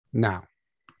Now,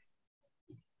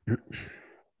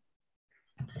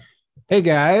 hey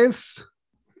guys,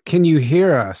 can you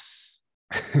hear us?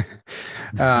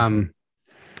 um,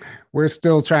 we're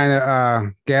still trying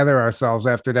to gather ourselves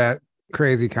after that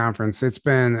crazy conference. It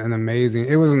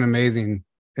was an amazing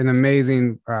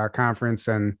conference,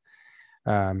 and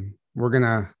we're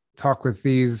gonna talk with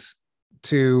these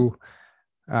two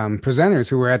presenters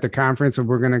who were at the conference, and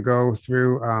we're gonna go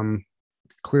through.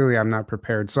 Clearly, I'm not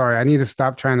prepared. Sorry, I need to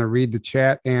stop trying to read the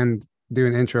chat and do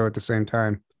an intro at the same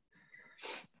time.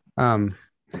 Um,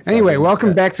 anyway,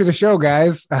 welcome back to the show,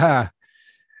 guys. I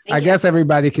guess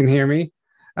everybody can hear me.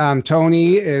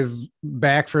 Tony is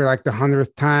back for like the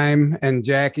 100th time, and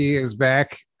Jackie is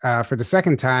back for the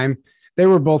second time. They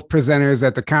were both presenters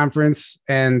at the conference,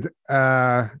 and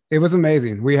it was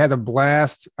amazing. We had a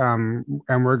blast, and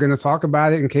we're going to talk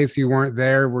about it. In case you weren't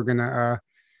there, we're going to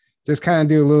just kind of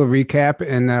do a little recap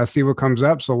and see what comes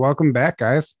up. So welcome back,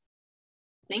 guys.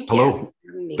 Thank you. Hello.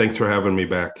 Thanks for having me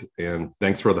back, and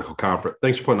thanks for the conference.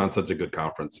 Thanks for putting on such a good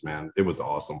conference, man. It was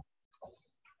awesome.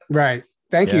 Right.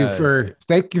 Thank you for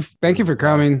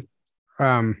coming.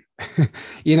 It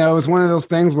was one of those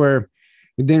things where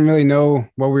we didn't really know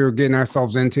what we were getting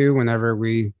ourselves into whenever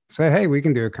we said, "Hey, we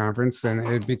can do a conference," and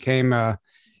it became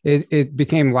it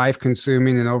became life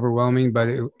consuming and overwhelming, but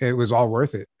it was all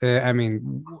worth it. I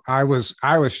mean, I was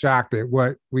shocked at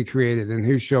what we created and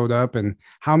who showed up and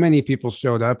how many people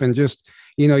showed up, and just,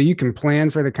 you can plan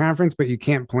for the conference, but you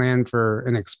can't plan for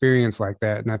an experience like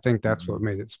that. And I think that's what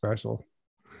made it special.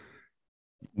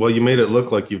 Well, you made it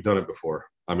look like you've done it before.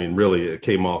 I mean, really, it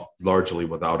came off largely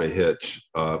without a hitch.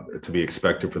 To be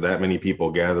expected for that many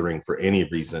people gathering for any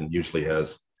reason usually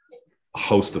has a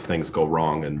host of things go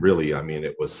wrong. And really, I mean,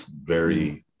 it was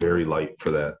very, very light for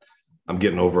that. I'm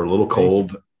getting over a little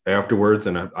cold afterwards,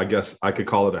 and I guess I could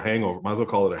call it a hangover. Might as well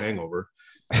call it a hangover.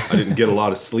 I didn't get a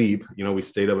lot of sleep. We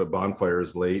stayed up at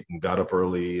bonfires late and got up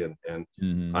early,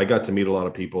 and I got to meet a lot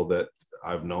of people that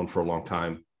I've known for a long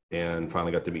time, and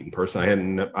finally got to meet in person.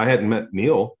 I hadn't met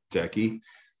Neil, Jackie,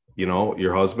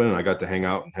 your husband, and I got to hang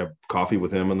out and have coffee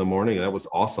with him in the morning. That was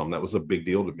awesome. That was a big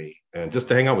deal to me. And just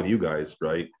to hang out with you guys,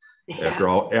 right? Yeah.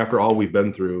 After all we've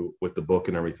been through with the book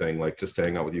and everything, like just to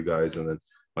hang out with you guys. And then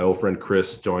my old friend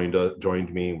Chris joined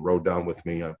me, rode down with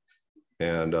me.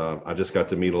 And I just got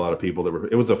to meet a lot of people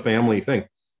it was a family thing.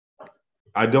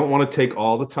 I don't want to take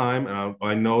all the time. And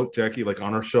I know, Jackie, like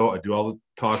on our show, I do all the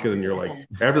talking, and you're like,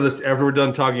 after we're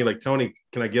done talking, you're like, Tony,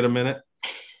 can I get a minute?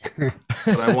 But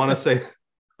I want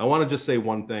to just say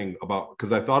one thing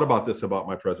because I thought about this about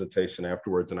my presentation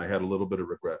afterwards, and I had a little bit of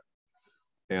regret.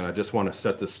 And I just want to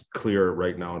set this clear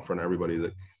right now in front of everybody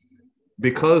that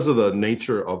because of the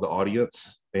nature of the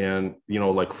audience, and,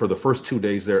 like for the first 2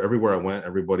 days there, everywhere I went,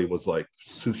 everybody was like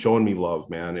showing me love,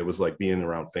 man. It was like being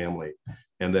around family.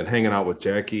 And then hanging out with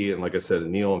Jackie, and like I said,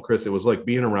 Neil and Chris, it was like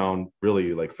being around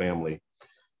really like family.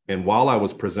 And while I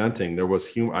was presenting, there was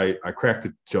humor. I cracked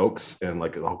the jokes, and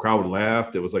like the whole crowd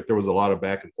laughed. It was like there was a lot of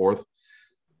back and forth.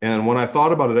 And when I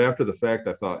thought about it after the fact,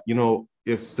 I thought,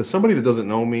 if there's somebody that doesn't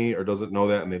know me or doesn't know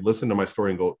that, and they listen to my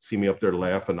story and go see me up there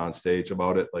laughing on stage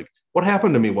about it, like what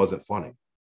happened to me wasn't funny.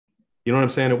 You know what I'm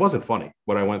saying? It wasn't funny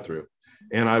what I went through.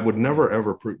 And I would never,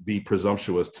 ever be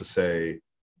presumptuous to say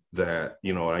that,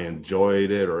 I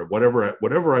enjoyed it or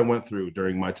whatever I went through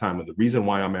during my time. And the reason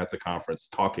why I'm at the conference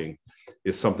talking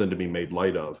is something to be made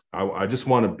light of. I just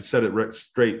want to set it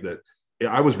straight that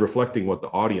I was reflecting what the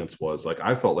audience was. Like,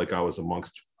 I felt like I was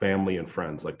amongst family and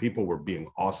friends. Like, people were being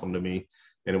awesome to me,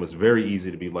 and it was very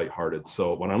easy to be lighthearted.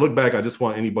 So when I look back, I just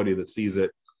want anybody that sees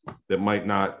it that might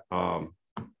not,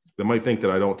 that might think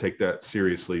that I don't take that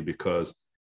seriously, because,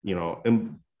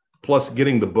 and plus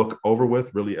getting the book over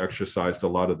with really exercised a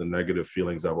lot of the negative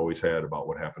feelings I've always had about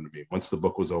what happened to me. Once the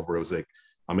book was over, it was like,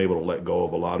 I'm able to let go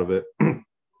of a lot of it.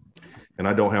 And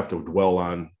I don't have to dwell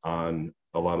on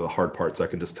a lot of the hard parts. I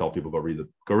can just tell people, go read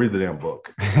the damn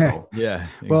book. Yeah.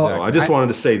 Exactly. Well, I just wanted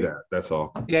to say that. That's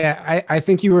all. Yeah, I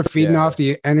think you were feeding off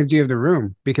the energy of the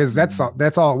room, because that's all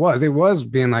it was. It was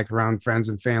being like around friends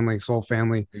and family, soul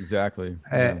family. Exactly.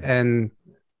 And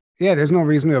there's no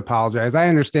reason to apologize. I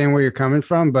understand where you're coming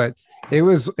from, but it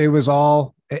was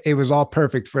all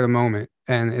perfect for the moment,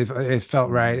 and it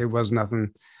felt right. It was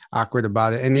nothing awkward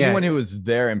about it. And anyone who was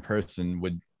there in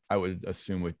person I would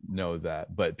assume would know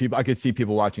that, but I could see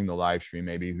people watching the live stream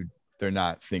maybe who they're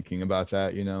not thinking about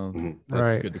that,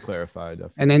 That's good to clarify.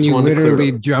 Definitely. And then you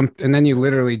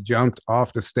literally jumped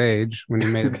off the stage when you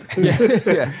made it.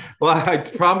 Yeah. Well, I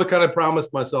kind of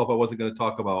promised myself I wasn't going to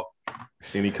talk about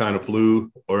any kind of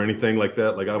flu or anything like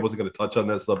that. Like, I wasn't going to touch on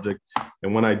that subject.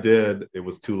 And when I did, it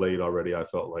was too late already. I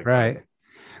felt like, right.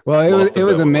 Well, Lost it a was bit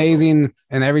with myself. amazing.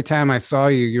 And every time I saw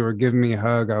you, you were giving me a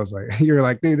hug. I was like, you were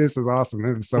like, dude, this is awesome.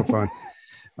 It was so fun.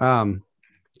 Um,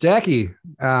 Jackie,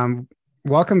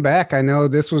 welcome back. I know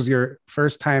this was your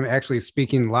first time actually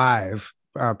speaking live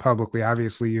publicly.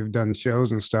 Obviously, you've done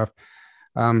shows and stuff.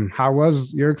 How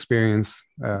was your experience?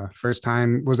 First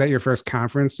time, was that your first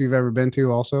conference you've ever been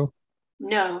to also?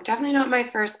 No, definitely not my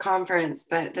first conference,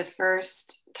 but the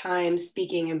first time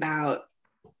speaking about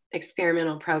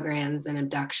experimental programs and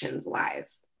abductions live.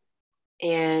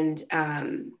 And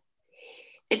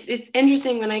it's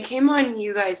interesting. When I came on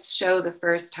you guys' show the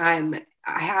first time,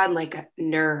 I had like a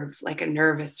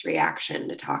nervous reaction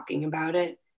to talking about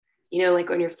it. You know, like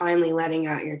when you're finally letting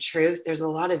out your truth, there's a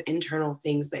lot of internal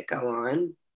things that go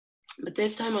on. But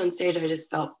this time on stage, I just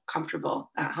felt comfortable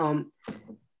at home.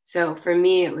 So for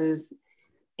me, it was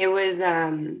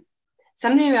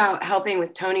something about helping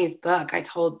with Tony's book. I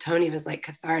told Tony was like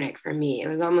cathartic for me. It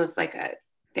was almost like a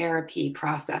therapy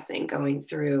processing going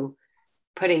through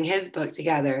putting his book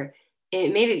together.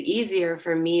 It made it easier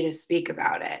for me to speak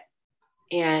about it.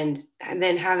 And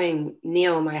then having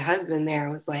Neil, my husband, there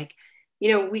was like, you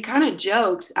know, we kind of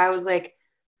joked. I was like,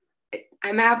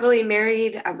 I'm happily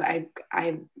married. I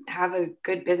have a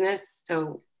good business.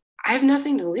 So I have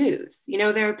nothing to lose. You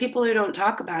know, there are people who don't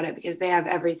talk about it because they have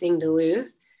everything to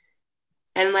lose.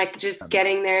 And like just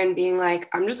getting there and being like,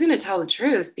 I'm just going to tell the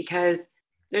truth because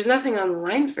there's nothing on the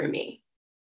line for me.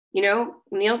 You know,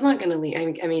 Neil's not going to leave.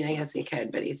 I mean, I guess he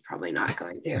could, but he's probably not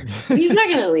going to. He's not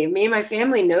going to leave me. My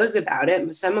family knows about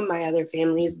it. Some of my other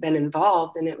family's been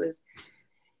involved, and it was,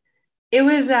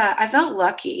 I felt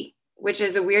lucky, which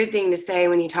is a weird thing to say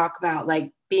when you talk about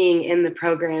like being in the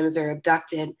programs or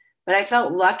abducted. But I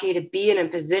felt lucky to be in a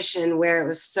position where it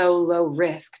was so low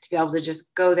risk to be able to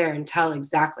just go there and tell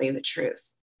exactly the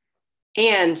truth.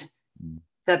 And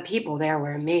the people there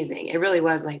were amazing. It really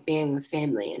was like being with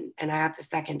family. And I have to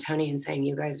second Tony in saying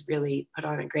you guys really put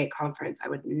on a great conference. I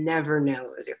would never know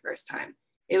it was your first time.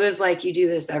 It was like you do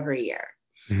this every year.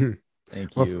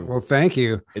 Thank you. Well, thank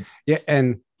you.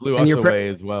 And blew us away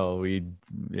as well.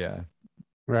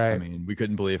 Right. I mean, we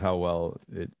couldn't believe how well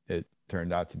it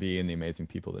turned out to be and the amazing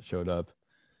people that showed up.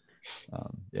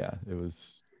 It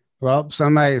was. Well,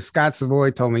 Scott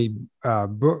Savoy told me,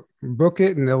 book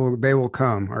it and they will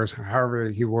come, or however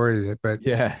he worded it. But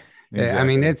yeah, exactly. I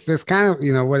mean, it's just kind of,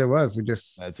 you know, what it was.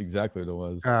 That's exactly what it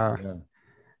was.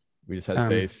 We just had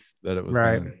faith that it was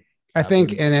right. I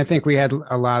think we had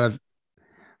a lot of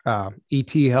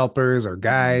ET helpers or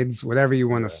guides, whatever you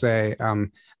want to say.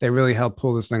 They really helped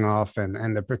pull this thing off,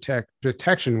 and the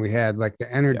protection we had, like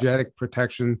the energetic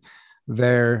protection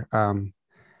there.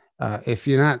 If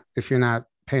you're not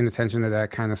paying attention to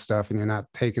that kind of stuff and you're not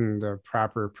taking the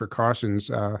proper precautions,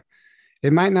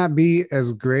 it might not be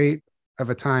as great of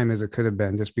a time as it could have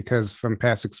been, just because from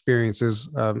past experiences,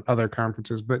 other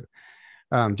conferences. But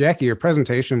Jackie, your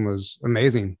presentation was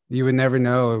amazing. You would never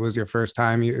know it was your first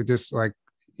time. You just like,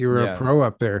 you were a pro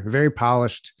up there, very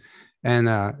polished, and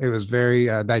it was very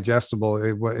digestible.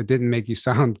 It didn't make you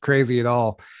sound crazy at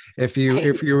all. If you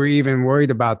were even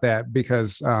worried about that,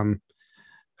 because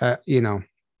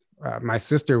my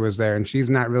sister was there and she's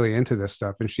not really into this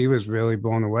stuff, and she was really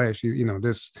blown away.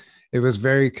 It was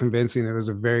very convincing. It was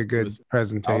a very good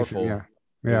presentation. Powerful.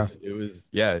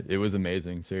 It was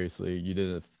amazing. Seriously, you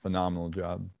did a phenomenal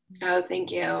job. Oh,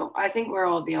 thank you. I think we're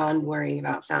all beyond worrying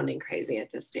about sounding crazy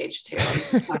at this stage too.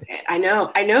 I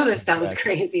know this sounds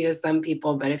crazy to some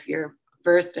people, but if you're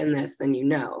versed in this, then you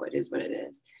know it is what it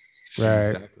is.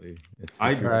 Right.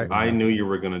 Exactly. I knew you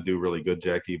were going to do really good,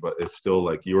 Jackie, but it's still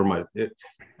like you were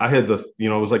I had it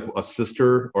was like a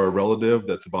sister or a relative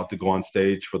that's about to go on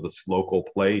stage for this local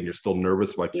play, and you're still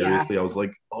nervous vicariously. I was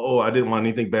like, oh, I didn't want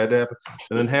anything bad to happen.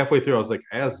 And then halfway through, I was like,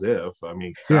 as if, I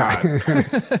mean, God,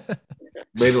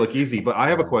 made it look easy. But I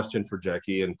have a question for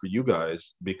Jackie and for you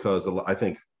guys, because I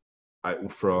think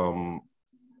from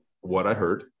what I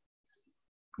heard,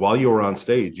 while you were on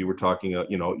stage, you were talking,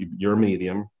 you're a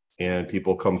medium, and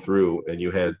people come through, and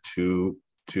you had two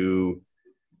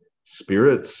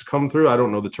spirits come through. I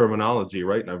don't know the terminology,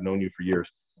 right? And I've known you for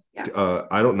years. Yeah.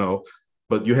 I don't know,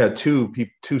 but you had two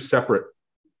separate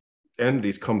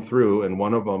entities come through, and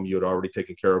one of them you had already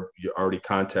taken care of. You already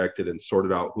contacted and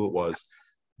sorted out who it was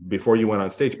before you went on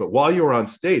stage. But while you were on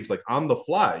stage, like on the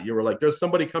fly, you were like, "There's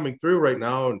somebody coming through right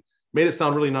now," and made it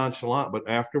sound really nonchalant. But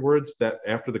afterwards,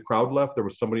 after the crowd left, there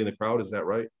was somebody in the crowd. Is that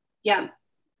right? Yeah.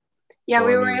 Yeah,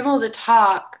 we were able to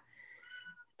talk.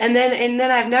 And then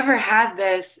I've never had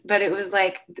this, but it was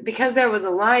like, because there was a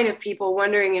line of people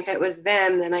wondering if it was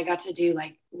them, then I got to do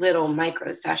like little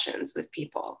micro sessions with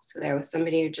people. So there was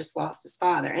somebody who just lost his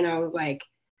father. And I was like,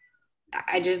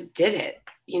 I just did it.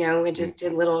 you know, it just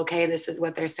did little, okay, this is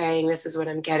what they're saying, this is what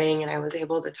I'm getting. And I was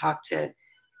able to talk to,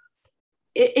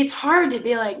 it's hard to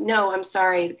be like, no, I'm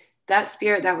sorry, that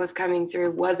spirit that was coming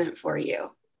through wasn't for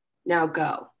you. Now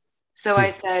go. So I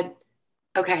said,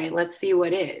 okay, let's see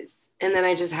what is. And then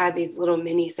I just had these little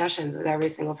mini sessions with every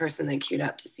single person that queued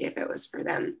up to see if it was for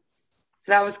them.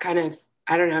 So that was kind of,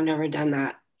 I don't know, I've never done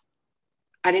that.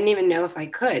 I didn't even know if I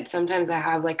could. Sometimes I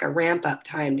have like a ramp up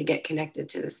time to get connected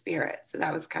to the spirit. So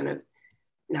that was kind of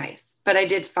nice. But I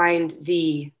did find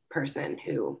the person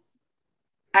who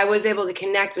I was able to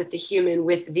connect with, the human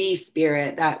with the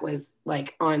spirit that was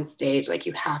like on stage. Like,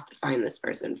 you have to find this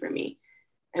person for me.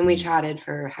 And we chatted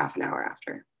for half an hour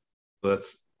after.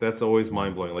 That's always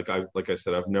mind blowing. Like I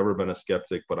said, I've never been a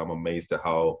skeptic, but I'm amazed at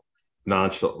how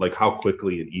nonchalant, like how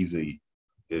quickly and easy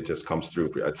it just comes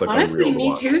through. It's like honestly,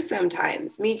 me too.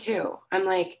 Sometimes, me too. I'm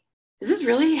like, is this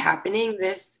really happening?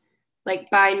 This, like,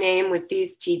 by name with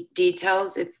these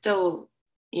details. It's still,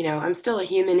 you know, I'm still a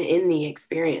human in the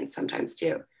experience sometimes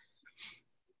too.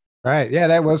 Right. Yeah,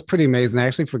 that was pretty amazing. I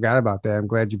actually forgot about that. I'm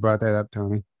glad you brought that up,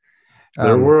 Tony.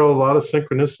 There were a lot of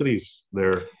synchronicities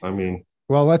there. I mean,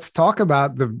 well, let's talk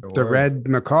about the red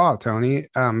macaw, Tony.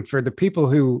 For the people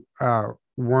who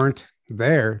weren't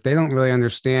there, they don't really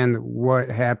understand what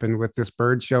happened with this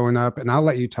bird showing up. And I'll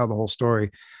let you tell the whole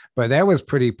story. But that was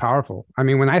pretty powerful. I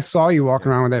mean, when I saw you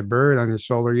walking around with that bird on your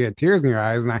shoulder, you had tears in your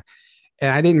eyes, and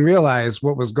I didn't realize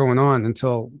what was going on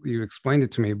until you explained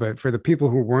it to me. But for the people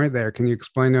who weren't there, can you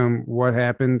explain to them what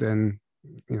happened? And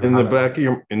you know,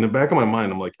 in the back of my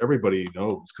mind, I'm like, everybody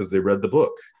knows because they read the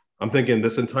book. I'm thinking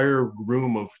this entire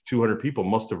room of 200 people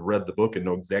must have read the book and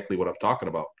know exactly what I'm talking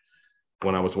about.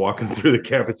 When I was walking through the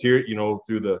cafeteria, you know,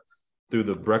 through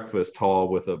the breakfast hall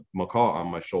with a macaw on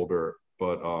my shoulder.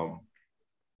 But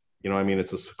you know, I mean,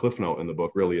 it's a cliff note in the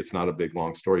book. Really, it's not a big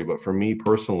long story. But for me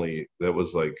personally, that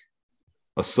was like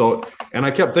and I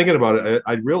kept thinking about it.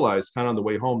 I realized kind of on the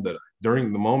way home that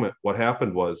during the moment, what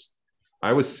happened was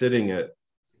I was sitting at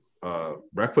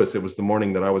breakfast. It was the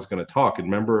morning that I was going to talk. And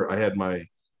remember, I had my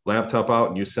laptop out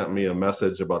and you sent me a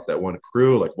message about that one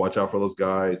crew, like, watch out for those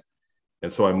guys.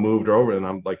 And so I moved over and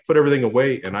I'm like, put everything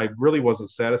away. And I really wasn't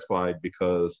satisfied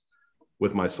because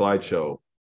with my slideshow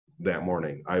that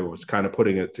morning, I was kind of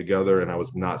putting it together and I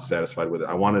was not satisfied with it.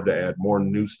 I wanted to add more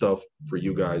new stuff for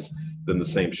you guys than the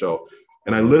same show.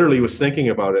 And I literally was thinking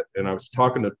about it. And I was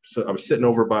I was sitting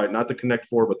over by, not the Connect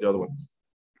Four, but the other one.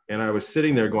 And I was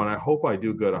sitting there going, I hope I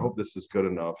do good. I hope this is good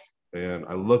enough. And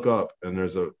I look up and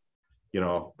there's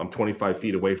I'm 25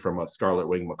 feet away from a scarlet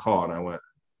winged macaw. And I went,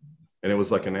 and it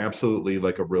was like an absolutely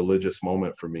like a religious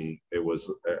moment for me. It was,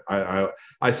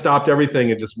 I stopped everything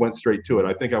and just went straight to it.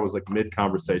 I think I was like mid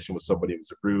conversation with somebody who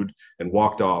was rude and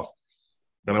walked off.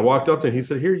 And I walked up to him. He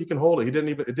said, here, you can hold it. It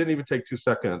didn't even take 2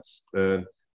 seconds. And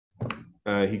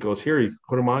he goes, here, you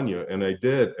put him on you. And I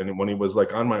did. And when he was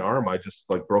like on my arm, I just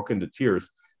like broke into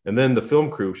tears. And then the film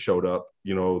crew showed up,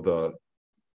 you know,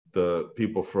 the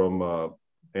people from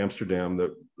Amsterdam,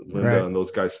 that Linda right. and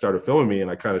those guys started filming me, and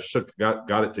I kind of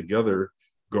got it together,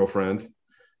 girlfriend.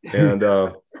 And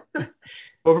but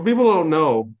for people who don't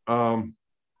know,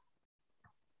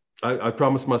 I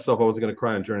promised myself I wasn't going to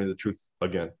cry on Journey of the Truth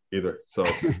again either. So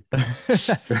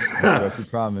you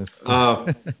promise.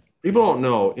 People don't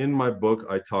know, in my book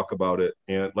I talk about it,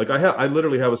 and like I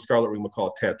literally have a scarlet ring macaw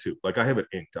tattoo. Like I have it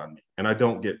inked on me, and I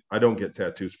don't get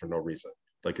tattoos for no reason.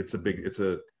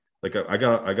 Like I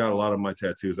got a lot of my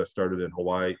tattoos. I started in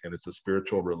Hawaii, and it's a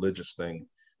spiritual, religious thing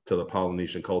to the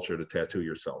Polynesian culture to tattoo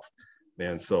yourself.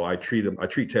 And so I treat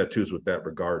tattoos with that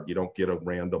regard. You don't get a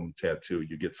random tattoo.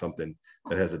 You get something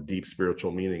that has a deep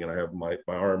spiritual meaning. And I have my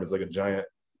arm is like a giant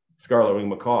scarlet winged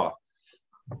macaw.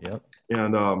 Yep.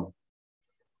 And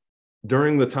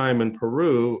during the time in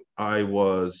Peru, I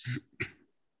was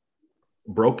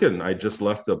broken. I just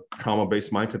left the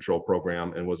trauma-based mind control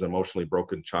program and was an emotionally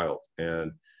broken child.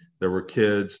 And there were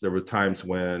times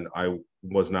when I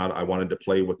wanted to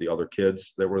play with the other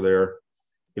kids that were there.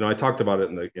 You know, I talked about it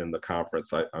in the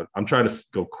conference. I'm trying to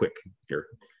go quick here.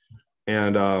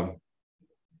 And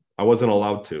I wasn't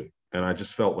allowed to. And I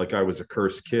just felt like I was a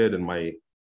cursed kid. And my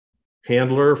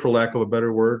handler, for lack of a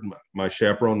better word, my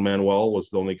chaperone, Manuel, was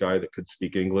the only guy that could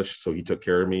speak English. So he took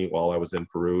care of me while I was in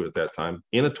Peru at that time,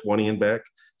 in a 20 and back.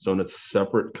 So in a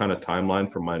separate kind of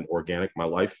timeline from my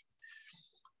life.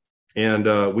 And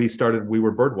we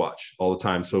were birdwatch all the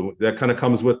time. So that kind of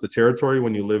comes with the territory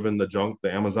when you live in the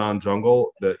Amazon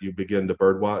jungle, that you begin to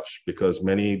birdwatch because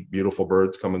many beautiful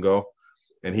birds come and go.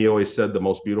 And he always said the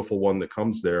most beautiful one that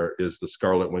comes there is the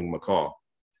scarlet winged macaw.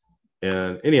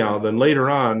 And anyhow, then later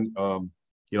on,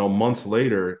 months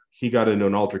later, he got into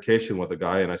an altercation with a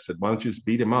guy. And I said, why don't you just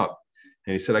beat him up?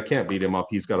 And he said, I can't beat him up.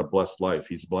 He's got a blessed life.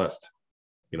 He's blessed.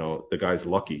 You know, the guy's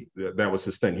lucky. That was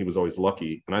his thing. He was always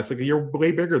lucky. And I said, you're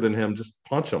way bigger than him. Just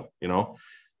punch him. You know,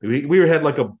 we had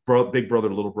like a big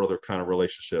brother, little brother kind of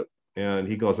relationship. And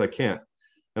he goes, I can't.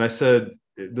 And I said,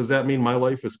 does that mean my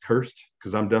life is cursed?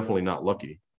 Because I'm definitely not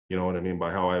lucky. You know what I mean?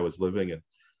 By how I was living.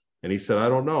 And he said, I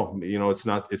don't know. You know,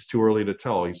 it's too early to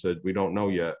tell. He said, we don't know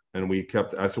yet. And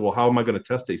I said, well, how am I going to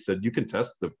test it? He said, you can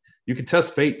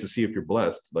test fate to see if you're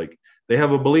blessed. Like, they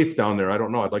have a belief down there. I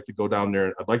don't know. I'd like to go down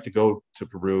there. I'd like to go to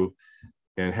Peru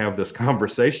and have this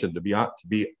conversation, to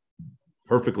be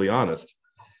perfectly honest.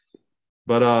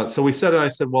 But so we said it. I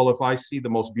said, well, if I see the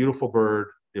most beautiful bird,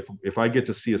 if I get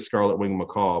to see a scarlet-winged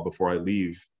macaw before I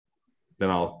leave, then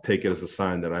I'll take it as a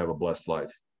sign that I have a blessed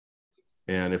life.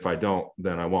 And if I don't,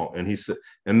 then I won't. And he said,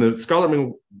 and the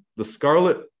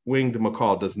scarlet-winged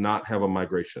macaw does not have a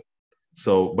migration.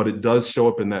 So, but it does show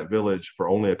up in that village for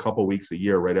only a couple weeks a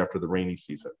year, right after the rainy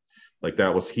season. Like,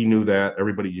 he knew that.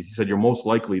 Everybody, he said, you're most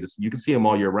likely you can see them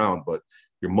all year round, but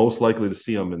you're most likely to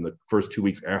see them in the first 2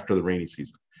 weeks after the rainy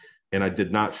season. And I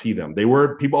did not see them.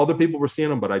 Other people were seeing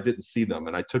them, but I didn't see them.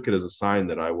 And I took it as a sign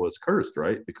that I was cursed,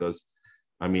 right? Because,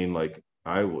 I mean, like,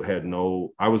 I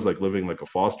was like living like a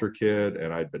foster kid,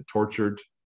 and I'd been tortured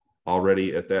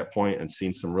already at that point and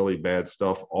seen some really bad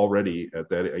stuff already at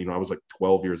that. You know, I was like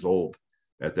 12 years old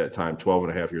at that time, 12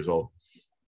 and a half years old.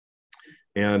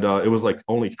 And it was like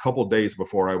only a couple of days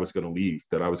before I was going to leave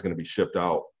that I was going to be shipped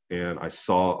out. And I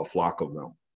saw a flock of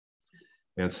them.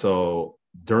 And so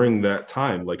during that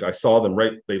time, like, I saw them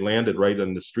they landed right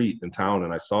in the street in town,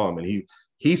 and I saw them, and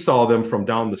he saw them from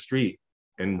down the street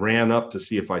and ran up to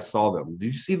see if I saw them. Did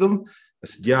you see them? I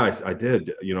said, yeah, I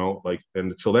did, you know, like,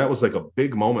 and so that was like a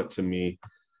big moment to me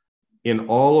in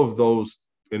all of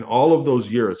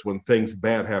those years when things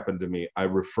bad happened to me. I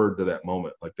referred to that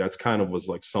moment. Like, that's kind of was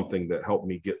like something that helped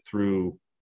me get through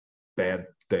bad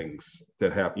things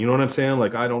that happen. You know what I'm saying?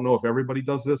 Like, I don't know if everybody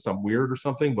does this. I'm weird or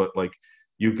something, but like,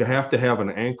 you have to have an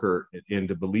anchor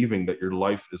into believing that your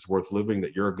life is worth living,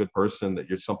 that you're a good person, that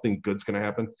something good's going to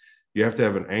happen. You have to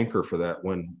have an anchor for that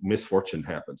when misfortune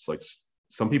happens. Like,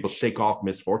 some people shake off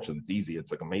misfortune. It's easy.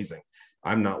 It's like amazing.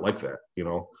 I'm not like that, you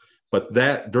know. But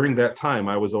during that time,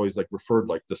 I was always like referred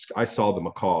like this. I saw the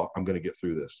macaw. I'm going to get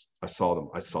through this. I saw them.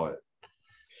 I saw it.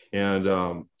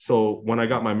 And so when I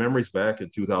got my memories back in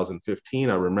 2015,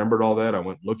 I remembered all that. I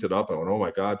went and looked it up. I went, oh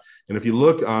my God. And if you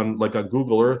look on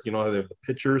Google Earth, you know, they have the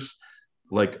pictures,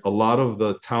 like a lot of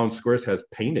the town squares has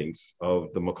paintings of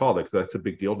the macaw. Like, that's a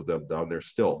big deal to them down there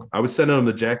still. I was sending them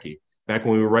to Jackie back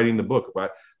when we were writing the book,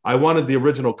 but I wanted the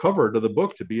original cover to the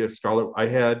book to be a scarlet. I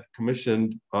had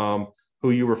commissioned who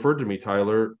you referred to me,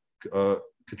 Tyler,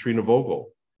 Katrina Vogel,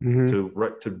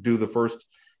 to do the first.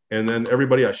 And then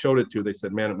everybody I showed it to, they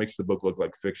said, man, it makes the book look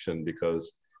like fiction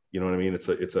because, you know what I mean? It's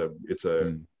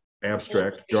a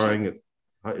abstract drawing.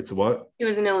 It's what? It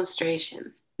was an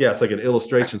illustration. Yeah, it's like an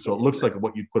illustration. So it looks like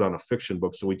what you'd put on a fiction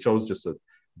book. So we chose just a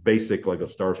basic, like a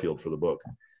Starfield for the book.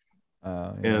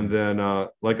 Yeah. And then,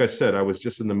 like I said, I was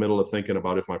just in the middle of thinking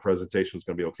about if my presentation was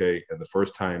going to be okay. And the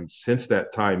first time since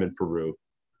that time in Peru,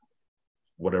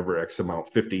 whatever X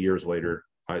amount, 50 years later,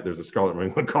 there's a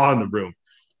scarlet-winged macaw in the room.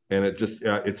 And it just,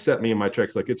 it set me in my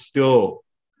tracks. Like, it's still,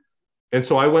 and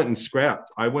so I went and scrapped.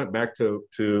 I went back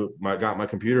got my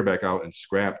computer back out and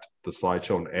scrapped the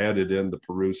slideshow and added in the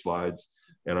Peru slides.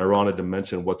 And I wanted to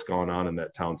mention what's gone on in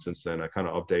that town since then. I kind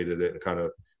of updated it and kind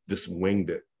of just winged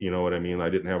it. You know what I mean? I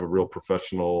didn't have a real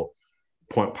professional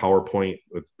PowerPoint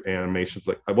with animations.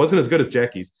 Like, I wasn't as good as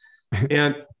Jackie's.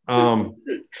 And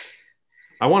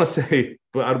I want to say,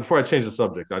 but before I change the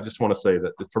subject, I just want to say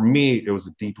that for me, it was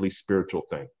a deeply spiritual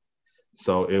thing.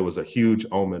 So it was a huge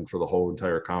omen for the whole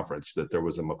entire conference that there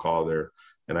was a macaw there.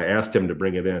 And I asked him to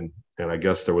bring it in. And I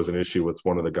guess there was an issue with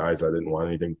one of the guys. I didn't want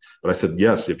anything. But I said,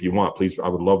 yes, if you want, please, I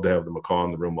would love to have the macaw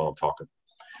in the room while I'm talking.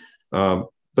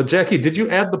 But Jackie, did you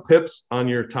add the pips on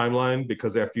your timeline?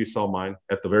 Because after you saw mine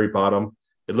at the very bottom,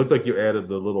 it looked like you added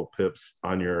the little pips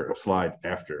on your slide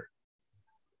after.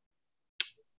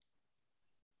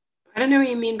 I don't know what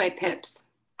you mean by pips.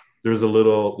 There's a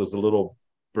little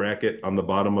bracket on the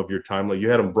bottom of your timeline. You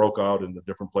had them broke out in the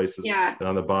different places. Yeah. And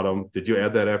on the bottom, did you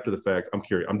add that after the fact? I'm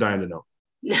curious. I'm dying to know.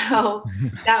 No,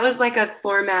 that was like a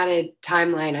formatted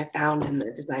timeline I found in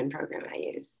the design program I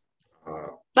use.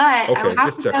 But okay, I will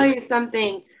have to tell you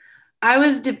something. I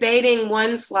was debating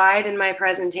one slide in my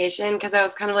presentation because I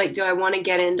was kind of like, do I want to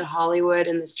get into Hollywood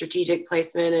and the strategic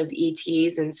placement of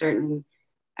ETs and certain,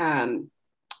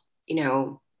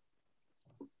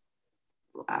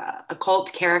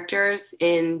 occult characters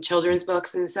in children's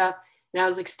books and stuff. And I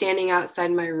was like standing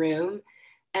outside my room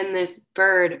and this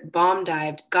bird bomb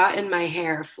dived, got in my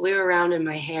hair, flew around in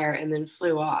my hair, and then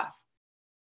flew off.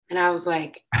 And I was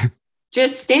like,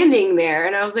 just standing there.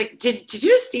 And I was like, did you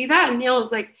just see that? And Neil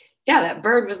was like, yeah, that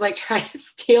bird was like trying to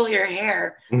steal your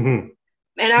hair. Mm-hmm.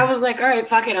 And I was like, all right,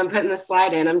 fuck it. I'm putting the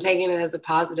slide in. I'm taking it as a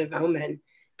positive omen.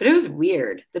 But it was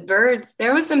weird. The birds,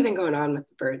 there was something going on with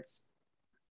the birds.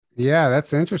 Yeah,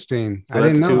 that's interesting. So I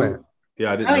didn't know that.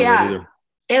 Yeah, I didn't know that either.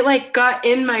 It like got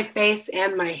in my face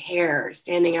and my hair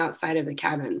standing outside of the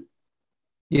cabin.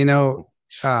 You know,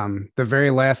 the very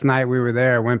last night we were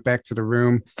there, I went back to the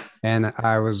room and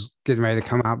I was getting ready to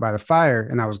come out by the fire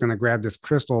and I was going to grab this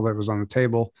crystal that was on the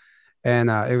table. And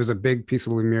it was a big piece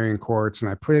of Lemurian quartz.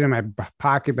 And I put it in my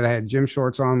pocket, but I had gym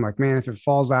shorts on. I'm like, man, if it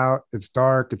falls out, it's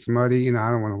dark, it's muddy, I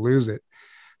don't want to lose it.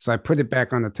 So I put it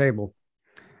back on the table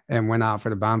and went out for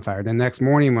the bonfire. The next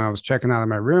morning when I was checking out of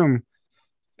my room,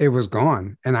 it was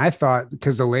gone. And I thought,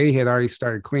 because the lady had already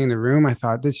started cleaning the room, I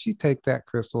thought, did she take that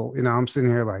crystal? I'm sitting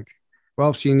here like,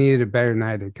 well, she needed it better than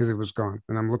I did because it was gone.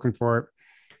 And I'm looking for it.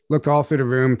 Looked all through the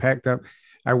room, packed up.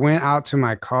 I went out to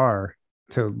my car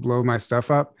to load my stuff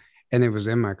up, and it was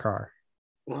in my car.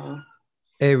 Wow.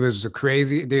 It was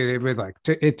crazy, dude. It was like,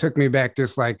 it took me back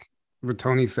just like what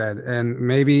Tony said. And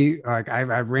maybe like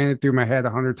I've ran it through my head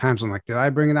 100 times. I'm like, did I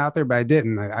bring it out there? But I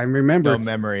didn't. I remember. No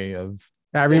memory of.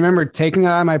 I remember taking it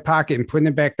out of my pocket and putting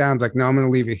it back down. I was like, no, I'm going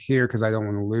to leave it here because I don't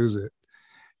want to lose it.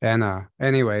 And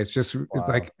anyway, it's just It's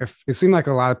like it seemed like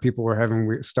a lot of people were having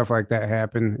weird stuff like that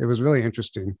happen. It was really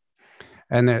interesting.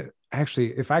 And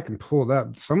actually, if I can pull it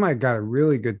up, somebody got a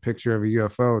really good picture of a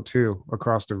UFO too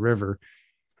across the river.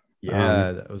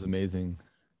 Yeah, that was amazing.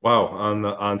 Wow,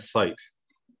 on site.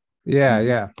 Yeah,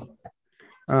 yeah.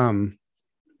 And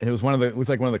it was it was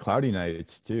like one of the cloudy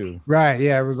nights too. Right.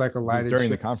 Yeah, it was like a lighted during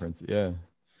the conference. Yeah.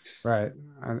 Right.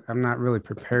 I'm not really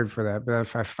prepared for that, but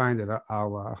if I find it,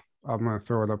 I'm gonna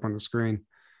throw it up on the screen.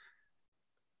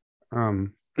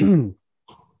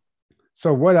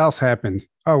 So what else happened?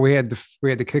 Oh, we had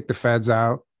to kick the feds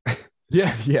out.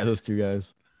 Yeah, those two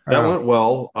guys. That went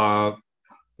well.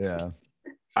 Yeah.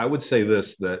 I would say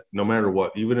this, that no matter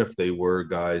what, even if they were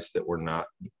guys that were not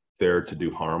there to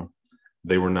do harm,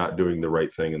 they were not doing the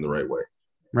right thing in the right way.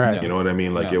 Right. You know what I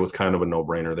mean? Like It was kind of a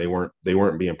no-brainer. They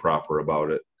weren't being proper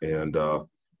about it. And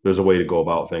there's a way to go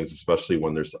about things, especially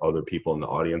when there's other people in the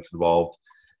audience involved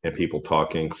and people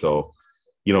talking. So,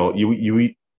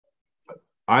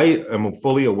 I am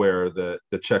fully aware that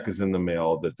the check is in the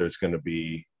mail, that there's going to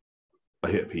be a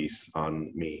hit piece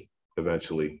on me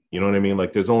eventually. You know what I mean?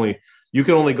 Like you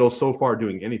can only go so far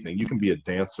doing anything. You can be a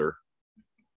dancer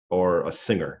or a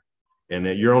singer, and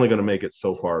you're only going to make it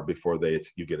so far before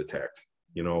you get attacked.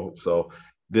 So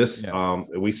this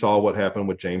we saw what happened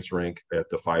with James Rink at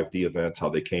the 5D events, how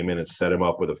they came in and set him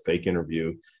up with a fake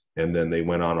interview, and then they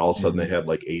went on. All of a sudden, they had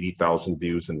like 80,000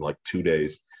 views in like 2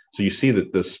 days. So you see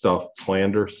that this stuff,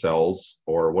 slander sells,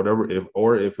 or whatever,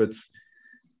 if it's,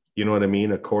 you know what I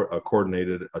mean, a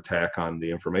coordinated attack on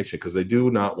the information, because they do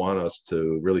not want us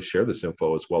to really share this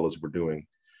info as well as we're doing.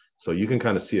 So you can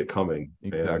kind of see it coming.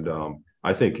 Exactly. And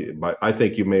I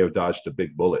think you may have dodged a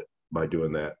big bullet by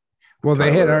doing that. Well,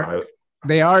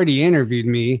 they already interviewed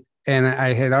me, and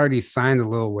I had already signed a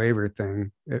little waiver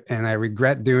thing, and I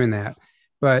regret doing that.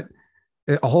 But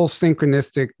a whole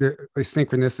synchronicity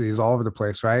is all over the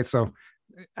place, right? So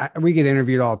we get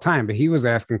interviewed all the time, but he was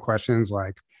asking questions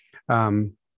like,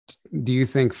 do you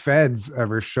think feds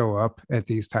ever show up at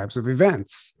these types of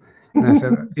events? And I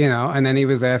said, and then he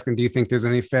was asking, do you think there's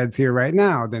any feds here right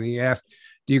now? Then he asked,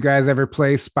 do you guys ever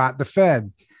play Spot the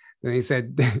Fed? And he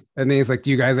said, and then he's like,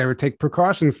 do you guys ever take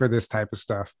precautions for this type of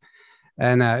stuff?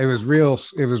 And it was real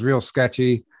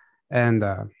sketchy. And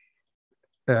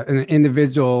an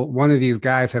individual, one of these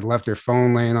guys had left their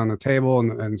phone laying on the table,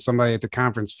 and somebody at the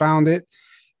conference found it.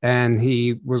 And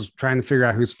he was trying to figure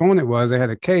out whose phone it was. They had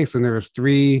a case, and there was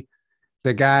the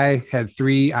guy had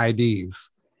 3 IDs.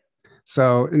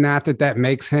 So not that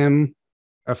makes him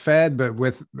a Fed, but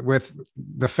with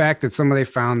the fact that somebody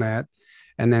found that,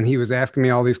 and then he was asking me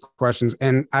all these questions,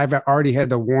 and I've already had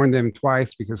to warn them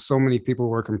twice because so many people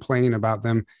were complaining about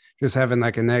them just having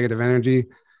like a negative energy.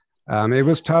 It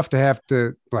was tough to have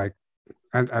to, like,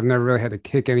 I've never really had to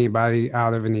kick anybody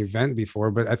out of an event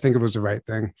before, but I think it was the right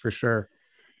thing for sure.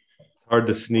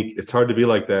 It's hard to be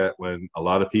like that when a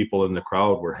lot of people in the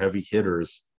crowd were heavy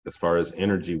hitters as far as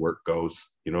energy work goes.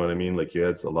 You know what I mean? Like, you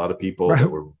had a lot of people that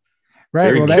were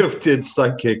very gifted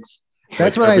psychics.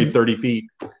 That's like what every 30 feet.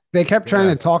 They kept trying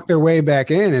to talk their way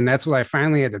back in, and that's what I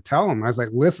finally had to tell them. I was like,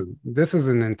 listen, this is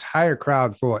an entire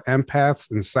crowd full of empaths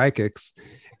and psychics,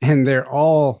 and they're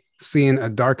all seeing a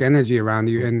dark energy around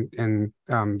you, and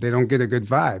they don't get a good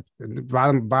vibe.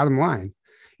 Bottom line,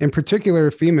 in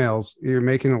particular, females, you're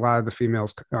making a lot of the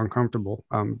females uncomfortable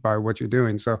by what you're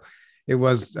doing. So it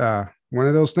was one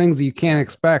of those things that you can't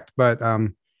expect, but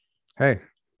hey,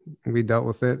 we dealt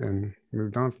with it and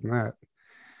moved on from that.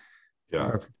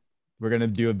 Yeah. We're going to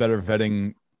do a better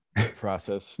vetting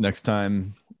process next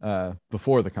time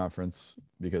before the conference,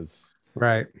 because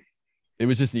right. It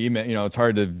was just the email, you know, it's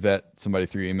hard to vet somebody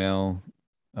through email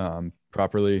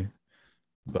properly,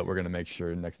 but we're going to make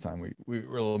sure next time we're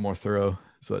a little more thorough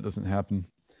so that doesn't happen.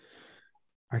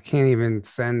 I can't even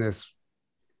send this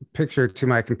picture to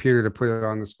my computer to put it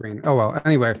on the screen. Oh, well,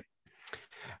 anyway.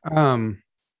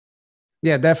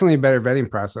 Yeah, definitely a better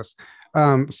vetting process.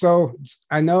 So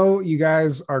I know you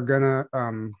guys are gonna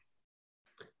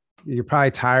you're probably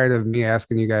tired of me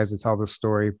asking you guys to tell this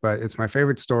story, but it's my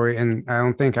favorite story, and I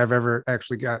don't think I've ever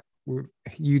actually got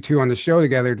you two on the show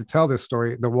together to tell this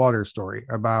story, the water story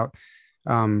about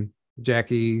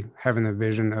Jackie having a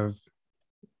vision of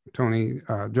Tony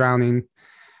drowning.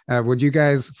 Would you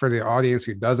guys, for the audience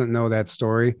who doesn't know that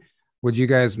story, would you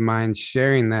guys mind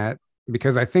sharing that?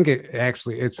 Because I think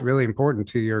it's really important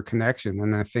to your connection,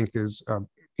 and I think is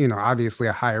obviously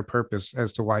a higher purpose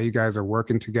as to why you guys are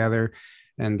working together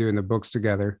and doing the books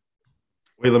together.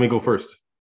 Wait, let me go first.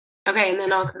 Okay, and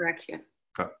then I'll correct you.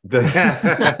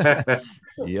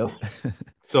 Yep.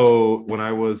 So when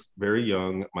I was very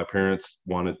young, my parents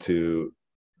wanted to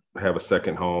have a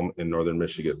second home in northern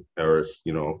Michigan, or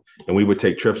and we would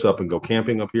take trips up and go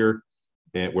camping up here,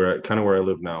 and where I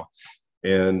live now.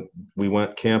 And we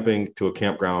went camping to a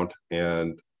campground,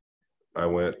 and I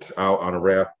went out on a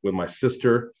raft with my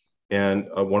sister, and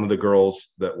one of the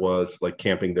girls that was like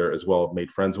camping there as well made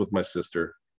friends with my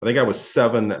sister. I think I was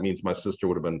 7. That means my sister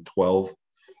would have been 12.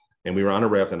 And we were on a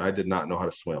raft, and I did not know how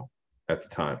to swim at the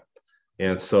time.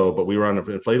 And so, but we were on an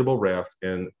inflatable raft,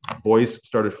 and boys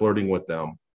started flirting with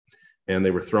them. And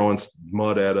they were throwing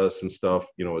mud at us and stuff.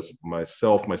 You know, it was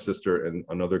myself, my sister, and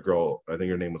another girl. I think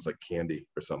her name was like Candy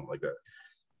or something like that,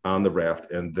 on the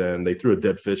raft. And then they threw a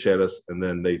dead fish at us, and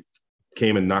then they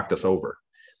came and knocked us over.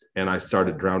 And I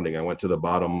started drowning. I went to the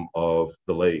bottom of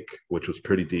the lake, which was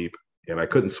pretty deep, and I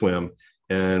couldn't swim.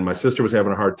 And my sister was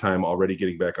having a hard time already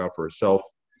getting back out for herself.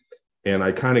 And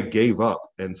I kind of gave up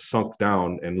and sunk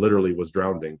down and literally was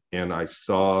drowning. And I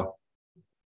saw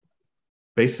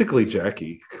basically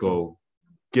Jackie go,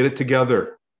 "Get it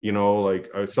together."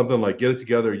 Like something like, "Get it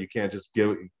together. You can't just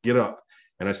get up."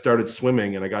 And I started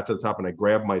swimming, and I got to the top, and I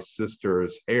grabbed my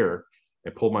sister's hair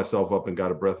and pulled myself up and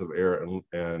got a breath of air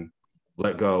and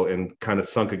let go and kind of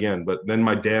sunk again. But then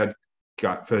my dad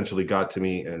eventually got to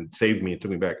me and saved me and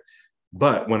took me back.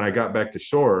 But when I got back to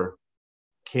shore,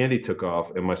 Candy took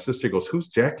off, and my sister goes, "Who's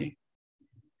Jackie?"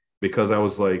 Because I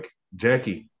was like,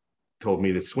 "Jackie told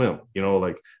me to swim."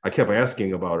 Like I kept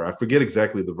asking about her. I forget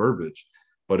exactly the verbiage,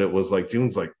 but it was like,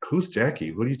 June's like, "Who's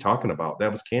Jackie? What are you talking about?"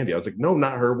 That was Candy. I was like, "No,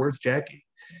 not her. Where's Jackie?"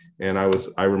 And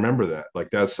I remember that. Like,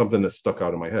 that's something that stuck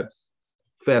out in my head.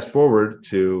 Fast forward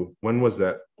to, when was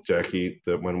that, Jackie,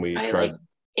 that when we tried? Like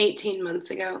 18 months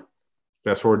ago.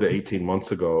 Fast forward to 18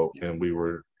 months ago, and we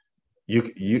were, you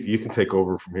can take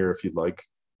over from here if you'd like.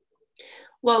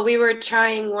 Well, we were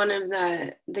trying one of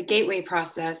the gateway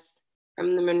process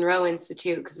from the Monroe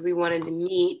Institute, because we wanted to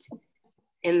meet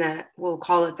in that, we'll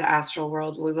call it the astral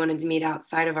world. We wanted to meet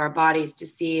outside of our bodies to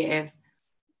see if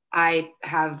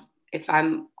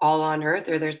I'm all on Earth,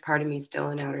 or there's part of me still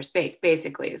in outer space,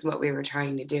 basically, is what we were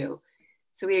trying to do.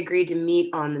 So we agreed to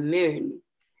meet on the moon.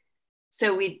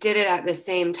 So we did it at the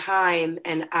same time,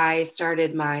 and I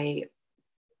started my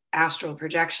astral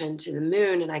projection to the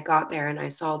moon, and I got there and I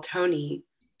saw Tony,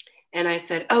 and I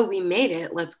said, "Oh, we made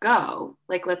it. Let's go.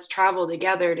 Like, let's travel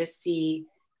together to see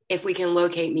if we can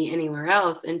locate me anywhere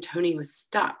else." And Tony was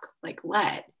stuck like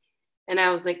lead. And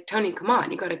I was like, "Tony, come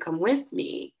on, you got to come with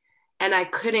me." And I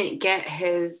couldn't get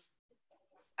his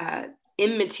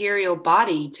immaterial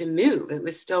body to move. It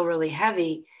was still really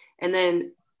heavy. And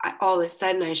then all of a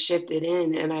sudden I shifted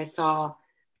in, and I saw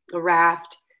a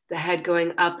raft, the head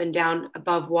going up and down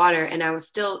above water. And I was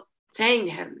still saying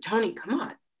to him, "Tony, come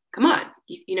on,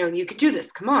 you could do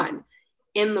this. Come on,"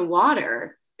 in the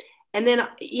water. And then,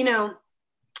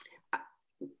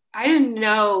 I didn't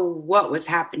know what was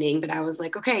happening, but I was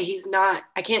like, okay,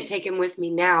 I can't take him with me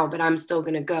now, but I'm still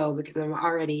going to go because I'm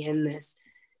already in this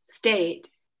state.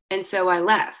 And so I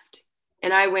left,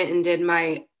 and I went and did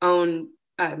my own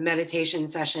meditation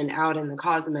session out in the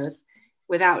cosmos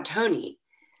without Tony.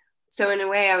 So in a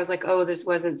way I was like, oh, this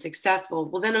wasn't successful.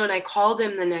 Well, then when I called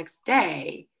him the next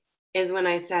day is when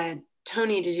I said,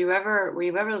 Tony, were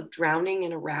you ever drowning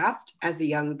in a raft as a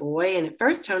young boy? And at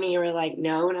first, Tony, you were like,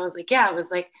 no. And I was like, yeah, it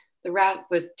was like the raft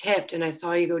was tipped and I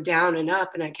saw you go down and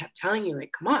up. And I kept telling you,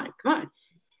 like, come on, come on.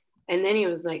 And then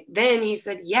he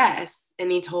said, yes.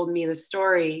 And he told me the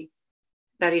story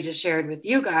that he just shared with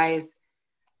you guys.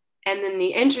 And then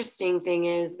the interesting thing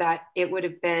is that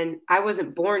I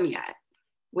wasn't born yet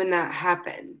when that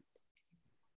happened.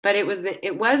 But it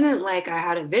wasn't like I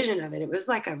had a vision of it. It was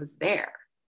like I was there.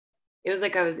 It was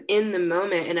like I was in the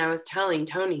moment and I was telling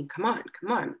Tony, come on,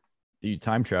 come on. You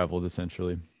time traveled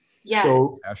essentially. Yeah.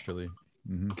 So, astrally.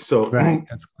 Mm-hmm. So right.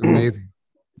 That's amazing.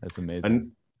 That's amazing.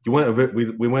 And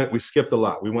we skipped a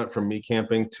lot. We went from me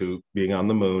camping to being on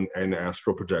the moon and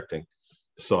astral projecting.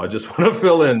 So I just want to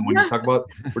fill in when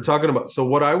we're talking about, so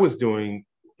what I was doing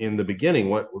in the beginning,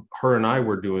 what her and I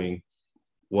were doing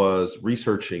was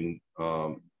researching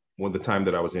the time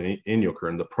that I was in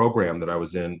Inyokern, the program that I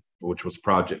was in, which was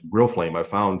Project Real Flame. I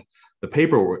found the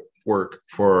paperwork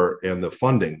and the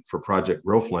funding for Project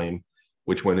Real Flame,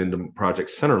 which went into Project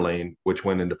Center Lane, which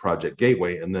went into Project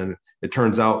Gateway. And then it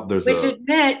turns out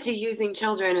admit to using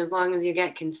children as long as you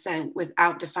get consent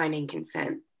without defining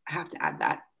consent. I have to add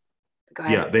that. Go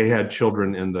ahead. Yeah, they had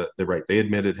children in they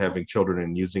admitted having children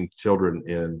and using children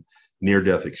in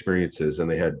near-death experiences, and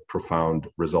they had profound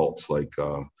results. Like,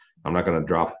 I'm not going to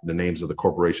drop the names of the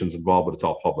corporations involved, but it's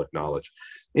all public knowledge.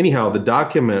 Anyhow, the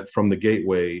document from the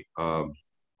Gateway,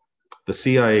 the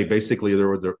CIA, basically, there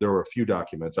were a few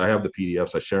documents. I have the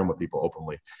PDFs. I share them with people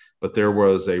openly. But there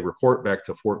was a report back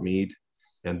to Fort Meade,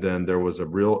 and then there was a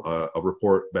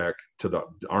report back to the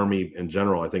Army in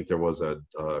general. I think there was a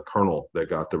colonel that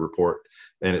got the report,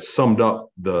 and it summed up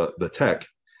the tech.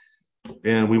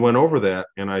 And we went over that,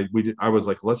 and I was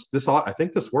like, I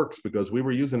think this works because we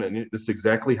were using it. And this is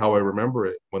exactly how I remember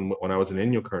it when I was in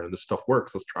Inyokern, and this stuff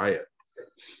works. Let's try it.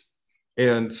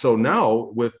 And so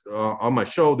now with on my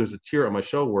show, there's a tier on my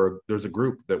show where there's a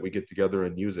group that we get together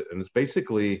and use it. And it's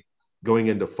basically going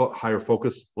into higher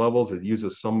focus levels. It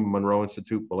uses some Monroe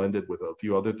Institute blended with a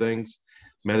few other things,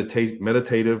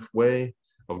 meditative way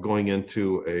of going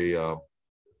into a,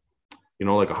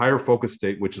 like a higher focus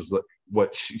state, which is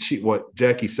what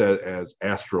Jackie said as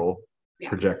astral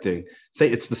projecting. Say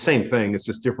it's the same thing. It's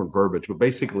just different verbiage, but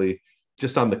basically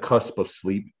just on the cusp of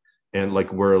sleep. And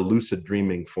like we're a lucid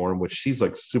dreaming form, which she's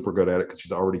like super good at it because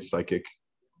she's already psychic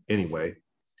anyway.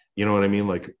 You know what I mean?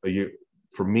 Like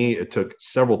for me, it took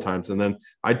several times. And then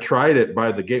I tried it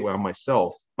by the Gateway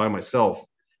by myself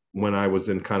when I was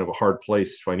in kind of a hard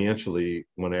place financially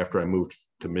after I moved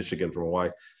to Michigan from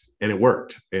Hawaii, and it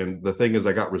worked. And the thing is,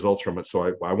 I got results from it.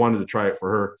 So I wanted to try it for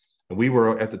her.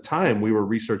 And at the time, we were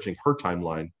researching her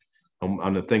timeline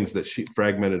on the things that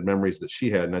fragmented memories that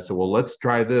she had. And I said, well, let's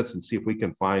try this and see if we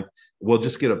can we'll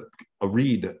just get a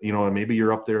read, and maybe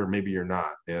you're up there, maybe you're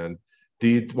not. And do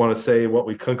you want to say what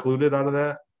we concluded out of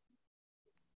that?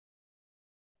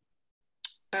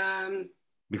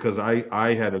 Because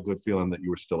I had a good feeling that you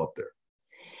were still up there.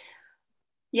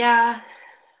 Yeah,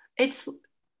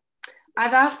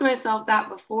 I've asked myself that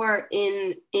before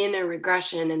in a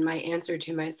regression, and my answer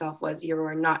to myself was, you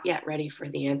are not yet ready for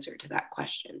the answer to that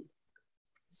question.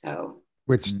 So,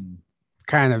 which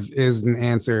kind of is an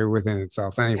answer within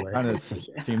itself anyway. Kind of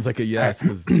seems like a yes,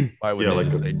 because why would they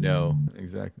just say no?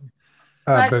 Exactly.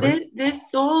 But this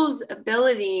soul's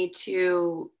ability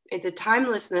the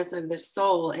timelessness of the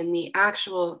soul and the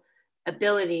actual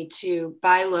ability to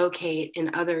bilocate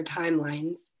in other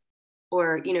timelines,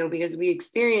 or, because we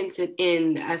experience it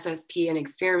in SSP and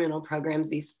experimental programs,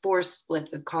 these forced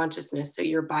splits of consciousness. So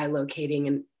you're bilocating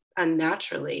and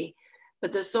unnaturally.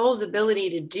 But the soul's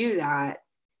ability to do that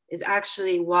is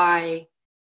actually why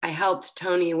I helped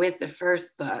Tony with the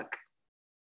first book,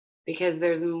 because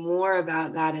there's more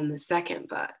about that in the second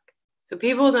book. So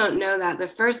people don't know that. The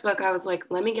first book, I was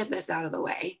like, let me get this out of the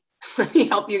way. Let me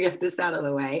help you get this out of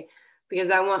the way,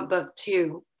 because I want book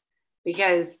 2,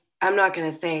 because I'm not going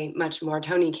to say much more.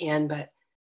 Tony can, but.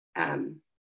 I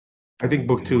think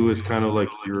book 2 is kind of like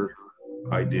your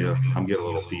idea. I'm getting a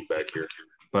little feedback here,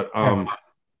 but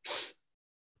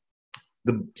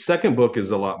the second book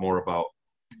is a lot more about,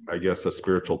 I guess, a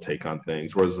spiritual take on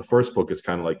things, whereas the first book is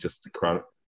kind of like just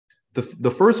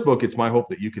the first book. It's my hope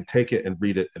that you can take it and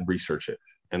read it and research it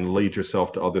and lead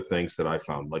yourself to other things that I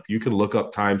found. Like you can look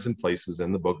up times and places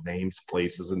in the book, names,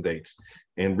 places, and dates,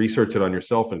 and research it on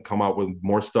yourself and come out with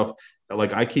more stuff.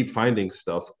 Like I keep finding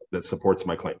stuff that supports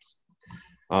my claims.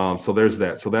 So there's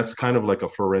that. So that's kind of like a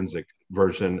forensic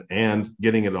version, and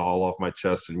getting it all off my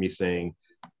chest and me saying,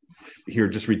 here,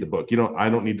 just read the book. I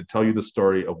don't need to tell you the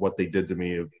story of what they did to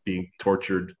me, of being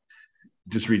tortured.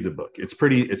 Just read the book. It's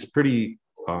pretty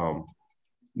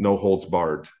no holds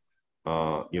barred.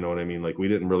 You know what I mean? Like, we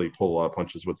didn't really pull a lot of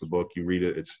punches with the book. You read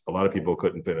it, it's a lot of people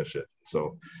couldn't finish it.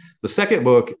 So the second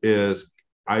book is,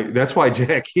 that's why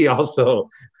Jackie also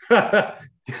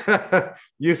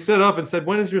you stood up and said,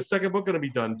 when is your second book going to be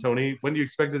done, Tony? When do you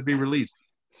expect it to be released?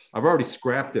 I've already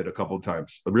scrapped it a couple of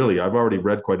times. Really, I've already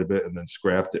read quite a bit and then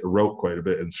scrapped it, wrote quite a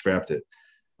bit and scrapped it.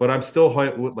 But I'm still,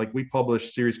 like, we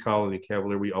published Series Colony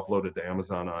Cavalier. We uploaded to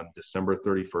Amazon on December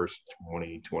 31st,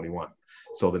 2021.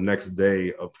 So the next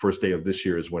day, first day of this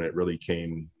year, is when it really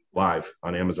came live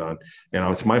on Amazon.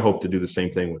 And it's my hope to do the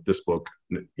same thing with this book,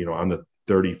 on the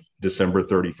December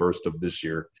 31st of this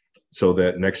year, so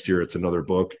that next year it's another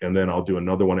book. And then I'll do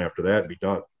another one after that and be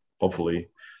done, hopefully.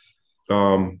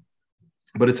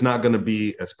 But it's not going to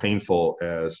be as painful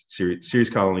as Series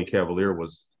Colony Cavalier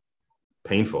was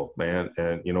painful, man.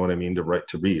 And you know what I mean? To write.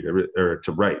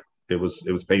 It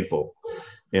was painful.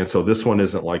 And so this one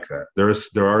isn't like that. There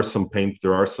are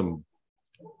some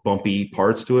bumpy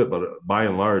parts to it, but by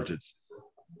and large, it's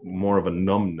more of a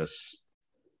numbness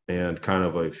and kind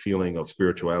of a feeling of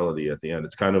spirituality at the end.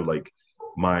 It's kind of like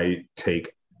my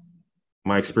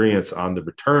experience on the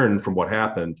return from what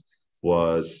happened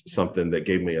was something that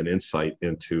gave me an insight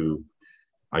into,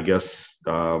 I guess,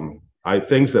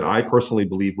 things that I personally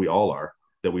believe we all are,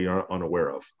 that we are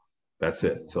unaware of. That's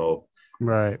it. So,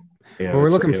 right. Well, we're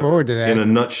looking forward to that. In a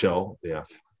nutshell, yeah.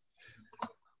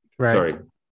 Right. Sorry.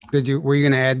 Were you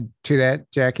going to add to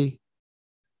that, Jackie?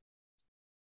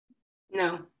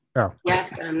 No. Oh.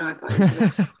 Yes, but I'm not going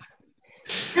to.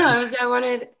 No,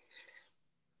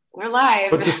 we're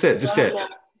live. But just it.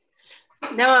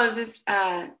 No, I was just,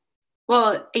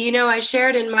 well, I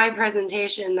shared in my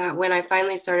presentation that when I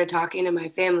finally started talking to my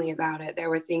family about it, there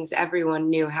were things everyone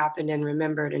knew happened and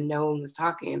remembered and no one was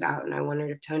talking about. And I wondered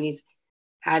if Tony's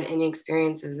had any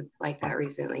experiences like that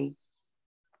recently.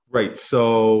 Right.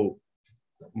 So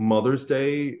Mother's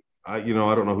Day, I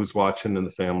don't know who's watching in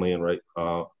the family, and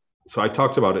so I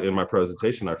talked about it in my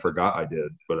presentation. I forgot I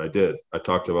did, but I did. I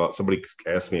talked about, somebody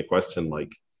asked me a question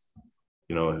like,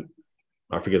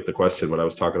 I forget the question, but I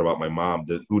was talking about my mom.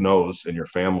 Who knows in your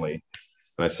family?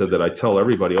 And I said that I tell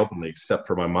everybody openly except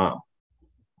for my mom.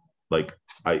 Like,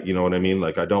 you know what I mean?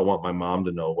 Like, I don't want my mom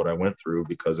to know what I went through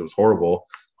because it was horrible.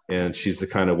 And she's the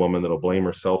kind of woman that'll blame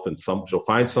herself, and she'll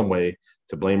find some way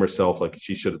to blame herself, like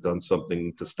she should have done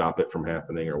something to stop it from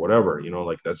happening or whatever.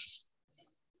 Like, that's just,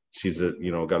 she's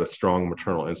got a strong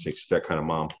maternal instinct. She's that kind of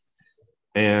mom.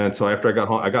 And so after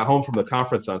I got home from the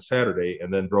conference on Saturday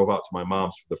and then drove out to my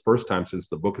mom's for the first time since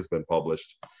the book has been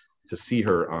published to see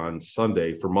her on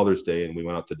Sunday for Mother's Day. And we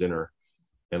went out to dinner,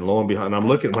 and lo and behold,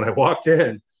 when I walked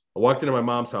into my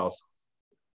mom's house,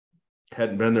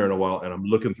 hadn't been there in a while, and I'm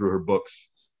looking through her books,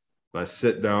 and I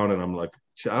sit down and I'm like,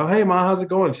 oh, hey, Ma, how's it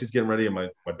going? She's getting ready, and my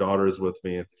daughter is with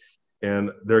me,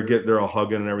 and they're all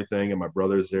hugging and everything, and my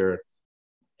brother's there,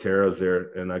 Tara's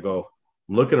there, and I'm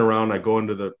looking around. I go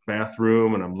into the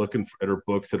bathroom and I'm looking at her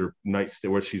books at her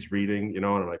nightstand where she's reading, and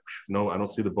I'm like, no, I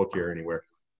don't see the book here anywhere.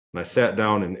 And I sat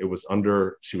down, and it was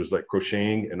she was like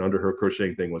crocheting, and under her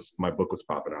crocheting thing my book was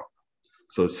popping out.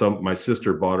 So my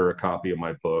sister bought her a copy of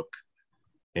my book.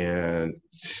 And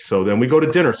so then we go to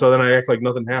dinner. So then I act like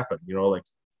nothing happened,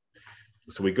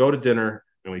 so we go to dinner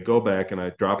and we go back, and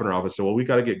I drop in her office. So, well, we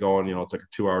got to get going. It's like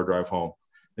a 2-hour drive home.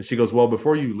 And she goes, well,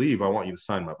 before you leave, I want you to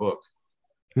sign my book.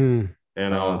 And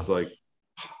I was like,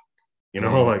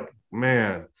 like,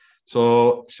 man.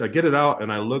 So I get it out,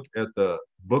 and I look at the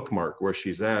bookmark where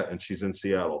she's at, and she's in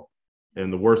Seattle,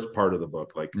 in the worst part of the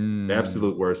book, like the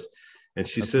absolute worst. And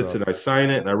she sits rough. And I sign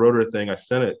it, and I wrote her a thing. I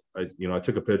sent it. I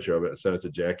took a picture of it and sent it to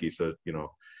Jackie. So,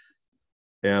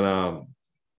 and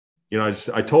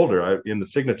I told her in the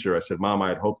signature, I said, Mom, I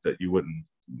had hoped that you wouldn't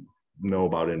know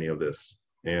about any of this.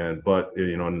 But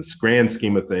in this grand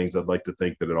scheme of things, I'd like to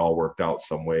think that it all worked out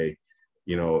some way,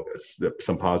 that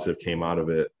some positive came out of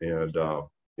it. And,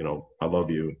 I love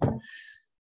you.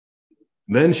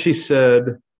 Then she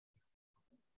said,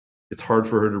 it's hard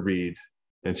for her to read.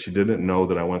 And she didn't know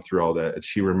that I went through all that. And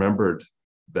she remembered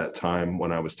that time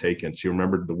when I was taken. She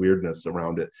remembered the weirdness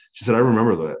around it. She said, I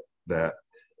remember that.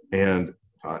 And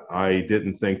I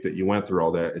didn't think that you went through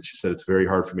all that. And she said, it's very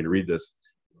hard for me to read this.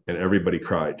 And everybody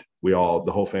cried. The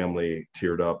whole family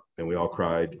teared up, and we all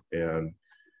cried. And,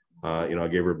 I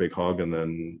gave her a big hug, and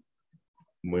then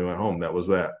we went home. That was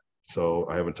that. So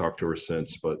I haven't talked to her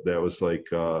since, but that was like,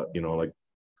 that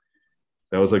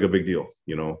was like a big deal,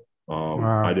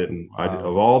 Wow.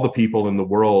 Of all the people in the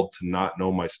world to not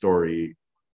know my story,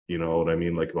 you know what I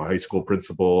mean? Like my high school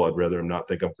principal, I'd rather him not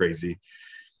think I'm crazy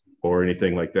or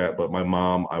anything like that. But my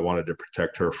mom, I wanted to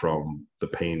protect her from the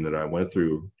pain that I went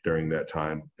through during that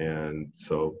time. And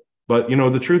so, But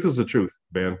the truth is the truth,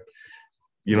 man.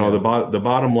 The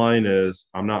bottom line is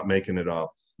I'm not making it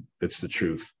up. It's the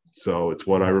truth. So it's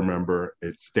what I remember.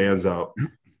 It stands out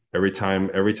every time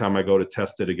I go to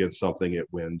test it against something, it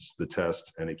wins the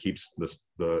test, and it keeps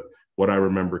the what I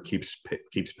remember keeps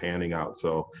panning out.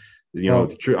 So,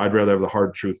 the truth, I'd rather have the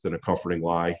hard truth than a comforting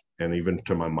lie. And even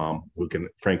to my mom, who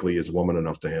frankly is woman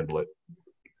enough to handle it.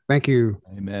 Thank you.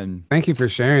 Amen. Thank you for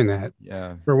sharing that.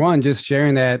 Yeah. For one, just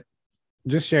sharing that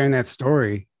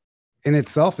story in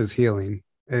itself is healing.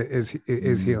 Is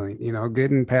healing.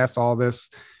 Getting past all this,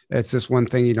 it's just one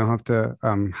thing you don't have to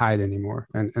hide anymore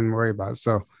and worry about.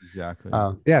 So exactly.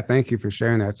 Thank you for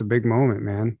sharing that. It's a big moment,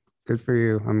 man. Good for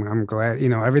you. I'm glad.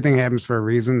 Everything happens for a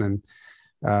reason, and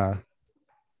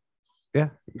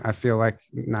I feel like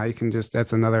now you can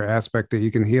that's another aspect that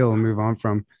you can heal and move on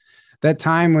from. That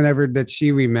time whenever that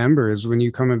she remembers when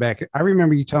you coming back. I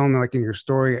remember you telling, like, in your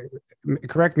story,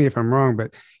 correct me if I'm wrong,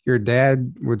 but your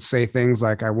dad would say things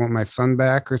like, "I want my son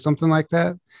back," or something like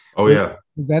that. Oh, yeah.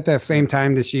 Was that same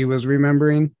time that she was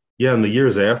remembering? Yeah. In the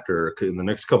years after, in the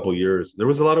next couple of years, there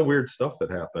was a lot of weird stuff that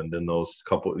happened in those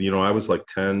couple, I was like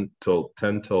 10 till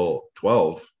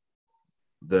 12.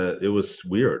 That it was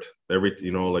weird.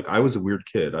 Like I was a weird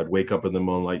kid. I'd wake up in the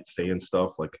moonlight saying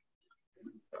stuff like,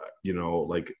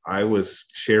 like I was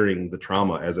sharing the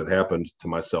trauma as it happened to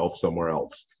myself somewhere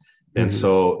else. And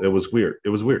so it was weird.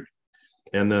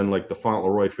 And then like the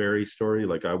Fauntleroy Ferry story,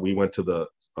 like we went to the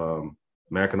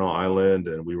Mackinac Island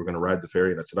and we were going to ride the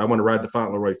ferry. And I said, I want to ride the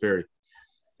Fauntleroy Ferry.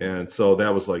 And so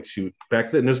that was like, shoot,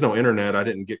 back then there's no internet. I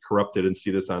didn't get corrupted and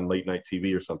see this on late night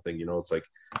TV or something. It's like,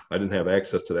 I didn't have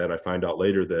access to that. I find out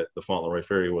later that the Fauntleroy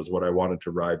Ferry was what I wanted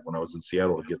to ride when I was in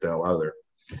Seattle to get the hell out of there.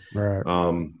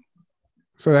 Right.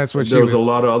 So that's what there was a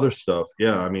lot of other stuff.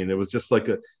 Yeah. I mean, it was just like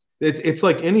it's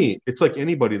like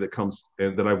anybody that comes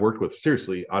and that I've worked with,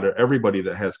 seriously, out of everybody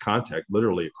that has contact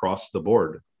literally across the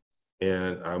board.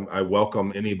 And I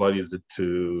welcome anybody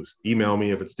to email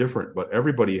me if it's different, but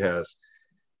everybody has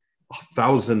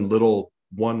 1,000 little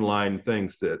one-line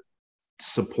things that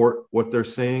support what they're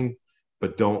saying,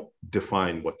 but don't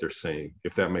define what they're saying,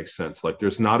 if that makes sense. Like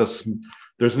there's not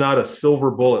a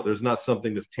silver bullet. There's not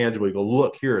something that's tangible. You go,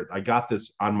 look here, I got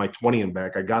this on my 20 and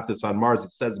back. I got this on Mars.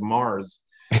 It says Mars.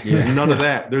 Yeah. None of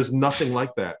that. There's nothing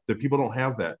like that. The people don't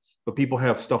have that, but people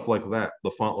have stuff like that.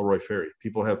 The Fauntleroy Ferry.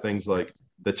 People have things like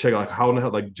the check, like how in the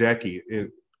hell, like Jackie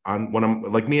when I'm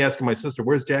like me asking my sister,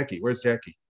 where's Jackie?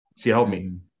 She helped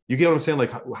me. You get what I'm saying?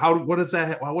 Like what is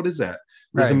that? What is that?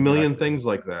 There's a million things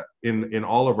like that in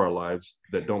all of our lives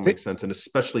that don't make sense, and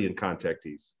especially in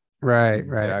contactees. Right.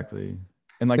 Exactly.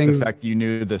 And like the fact that you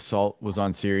knew the salt was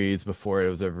on series before it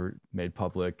was ever made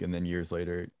public, and then years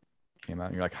later it came out,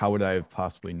 and you're like, how would I have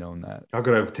possibly known that? How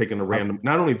could I have taken a random,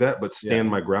 not only that, but stand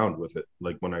my ground with it?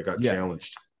 Like when I got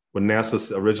challenged, when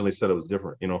NASA originally said it was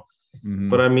different,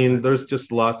 But I mean, there's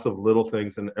just lots of little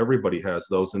things, and everybody has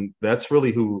those, and that's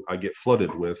really who I get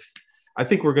flooded with. I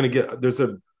think we're going to get,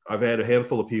 I've had a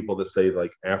handful of people that say,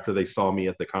 like, after they saw me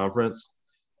at the conference,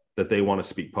 that they want to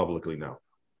speak publicly now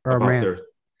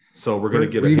so we're going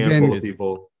to get a handful of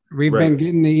people. We've been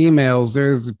getting the emails.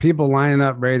 There's people lining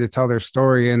up ready to tell their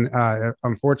story. And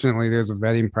unfortunately, there's a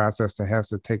vetting process that has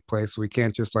to take place. We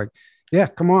can't just like,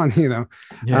 come on,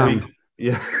 Yeah.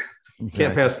 You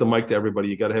can't pass the mic to everybody.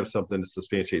 You got to have something to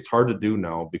substantiate. It's hard to do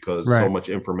now because so much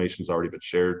information's already been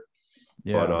shared,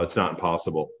 but it's not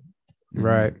impossible.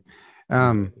 Right.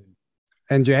 And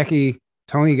Jackie,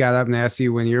 Tony got up and asked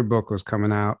you when your book was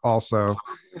coming out also.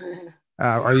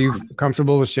 Are you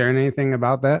comfortable with sharing anything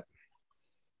about that?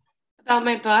 About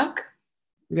my book?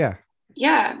 Yeah.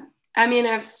 Yeah. I mean,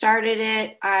 I've started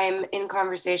it. I'm in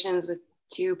conversations with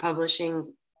 2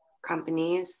 publishing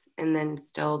companies and then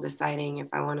still deciding if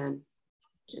I want to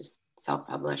just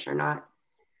self-publish or not.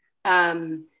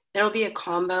 It'll be a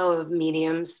combo of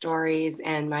medium stories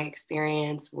and my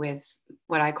experience with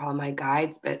what I call my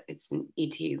guides, but it's an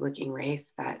ET looking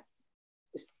race that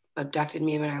abducted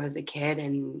me when I was a kid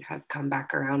and has come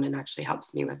back around and actually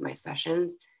helps me with my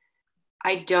sessions.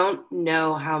 I don't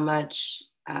know how much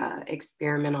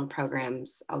experimental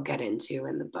programs I'll get into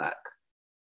in the book.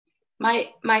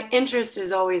 My interest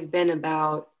has always been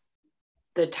about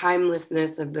the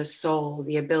timelessness of the soul,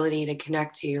 the ability to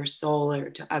connect to your soul or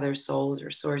to other souls or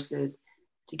sources,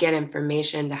 to get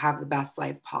information, to have the best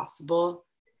life possible.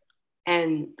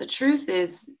 And the truth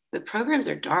is, the programs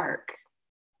are dark.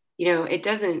 It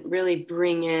doesn't really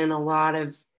bring in a lot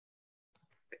of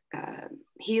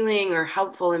healing or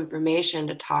helpful information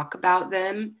to talk about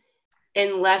them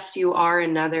unless you are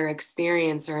another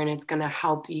experiencer and it's going to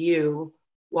help you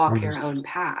walk your own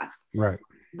path. Right.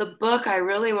 The book, I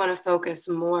really want to focus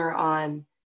more on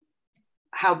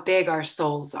how big our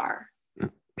souls are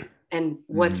and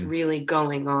what's really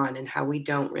going on and how we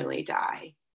don't really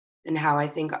die, and how I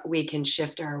think we can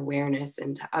shift our awareness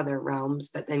into other realms,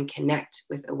 but then connect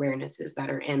with awarenesses that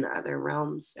are in other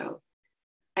realms. So,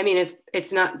 I mean,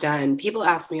 it's not done. People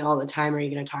ask me all the time, are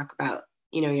you going to talk about,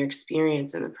 your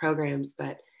experience in the programs?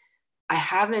 But I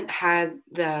haven't had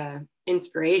the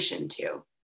inspiration to.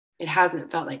 It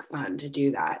hasn't felt like fun to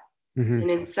do that. And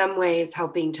in some ways,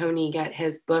 helping Tony get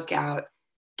his book out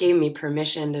gave me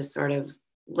permission to sort of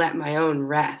let my own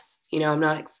rest. I'm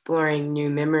not exploring new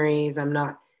memories. I'm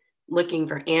not looking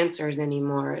for answers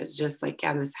anymore. It's just like,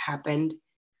 yeah, this happened.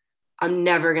 I'm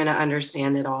never going to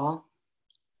understand it all.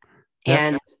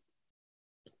 And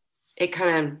it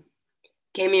kind of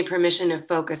gave me permission to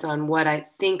focus on what I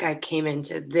think I came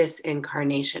into this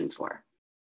incarnation for.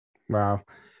 Wow.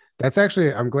 That's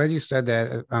actually, I'm glad you said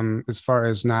that. As far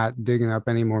as not digging up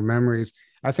any more memories,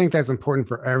 I think that's important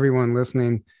for everyone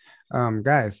listening.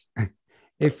 Guys,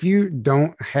 if you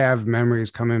don't have memories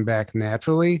coming back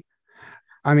naturally,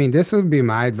 I mean, this would be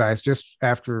my advice just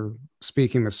after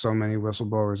speaking with so many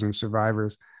whistleblowers and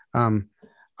survivors.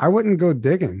 I wouldn't go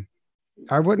digging.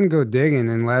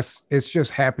 Unless it's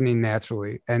just happening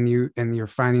naturally and you're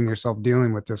finding yourself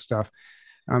dealing with this stuff.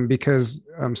 Because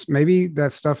maybe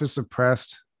that stuff is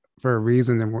suppressed for a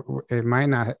reason, and it might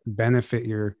not benefit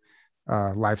your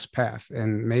life's path.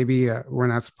 And maybe we're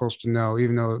not supposed to know,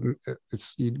 even though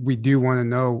we do want to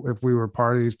know if we were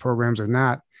part of these programs or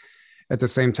not. At the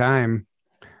same time,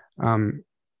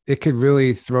 it could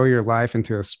really throw your life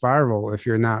into a spiral if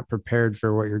you're not prepared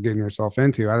for what you're getting yourself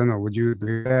into. I don't know. Would you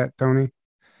agree with that, Tony?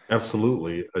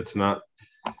 Absolutely. It's not.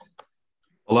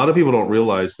 A lot of people don't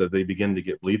realize that they begin to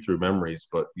get bleed through memories,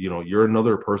 but you're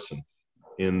another person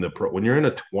when you're in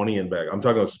a 20 and back. I'm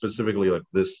talking specifically like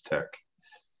this tech.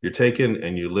 You're taken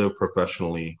and you live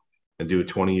professionally and do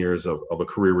 20 years of a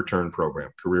career return program.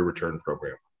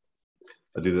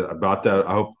 I do that about that.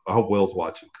 I hope Will's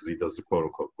watching because he does the quote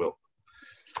unquote Will.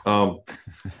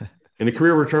 In the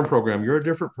career return program, you're a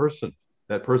different person.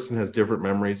 That person has different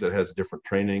memories. It has different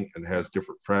training and has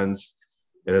different friends.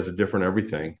 It has a different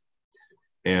everything.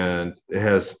 And it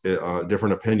has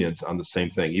different opinions on the same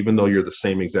thing. Even though you're the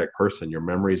same exact person, your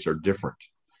memories are different.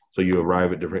 So you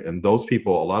arrive at different, and those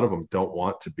people, a lot of them don't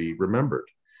want to be remembered.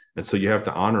 And so you have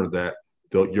to honor that.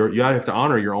 You have to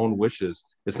honor your own wishes.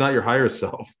 It's not your higher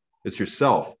self, it's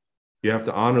yourself. You have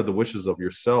to honor the wishes of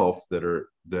yourself that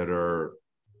are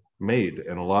made.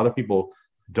 And a lot of people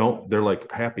don't, they're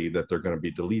like happy that they're going to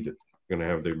be deleted. They're going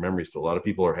to have their memories. A lot of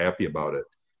people are happy about it.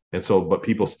 And so, but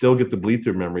people still get to bleed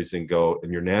through memories and go,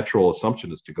 and your natural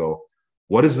assumption is to go,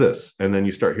 what is this? And then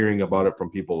you start hearing about it from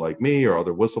people like me or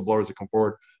other whistleblowers that come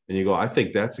forward, and you go, I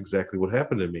think that's exactly what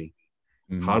happened to me.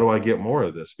 How do I get more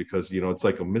of this? Because, it's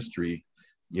like a mystery,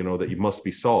 that you must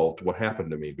be solved. What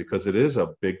happened to me? Because it is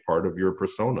a big part of your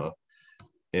persona.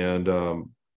 And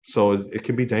so it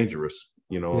can be dangerous,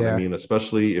 what I mean?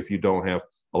 Especially if you don't have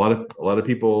a lot of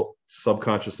people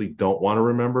subconsciously don't want to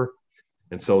remember.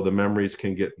 And so the memories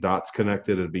can get dots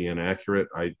connected and be inaccurate.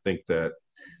 I think that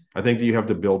you have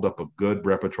to build up a good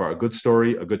repertoire, a good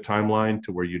story, a good timeline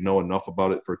to where you know enough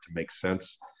about it for it to make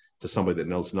sense to somebody that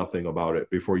knows nothing about it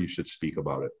before you should speak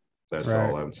about it. That's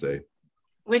all I would say.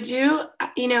 Would you,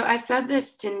 I said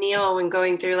this to Neil when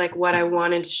going through like what I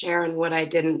wanted to share and what I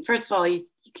didn't. First of all, you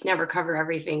can never cover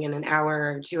everything in an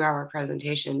hour or 2 hour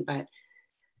presentation, but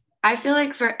I feel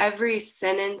like for every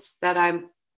sentence that I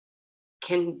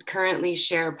can currently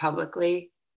share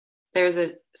publicly, there's a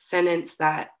sentence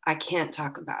that I can't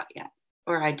talk about yet,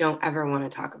 or I don't ever want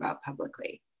to talk about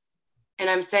publicly.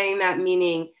 And I'm saying that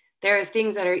meaning there are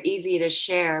things that are easy to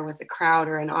share with a crowd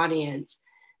or an audience.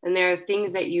 And there are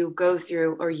things that you go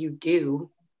through or you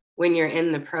do when you're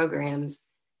in the programs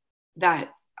that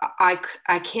I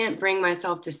can't bring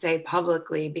myself to say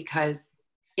publicly because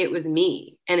it was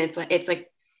me. And it's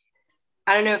like,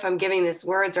 I don't know if I'm giving this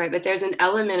words right, but there's an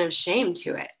element of shame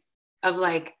to it, of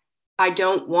like, I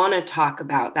don't want to talk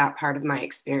about that part of my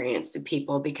experience to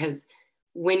people, because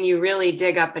when you really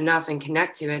dig up enough and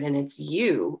connect to it and it's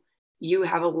you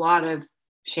have a lot of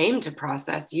shame to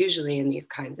process usually in these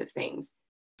kinds of things.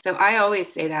 So I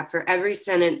always say that for every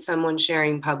sentence someone's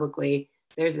sharing publicly,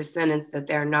 there's a sentence that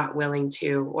they're not willing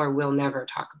to or will never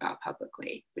talk about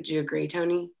publicly. Would you agree,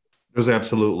 Tony? There's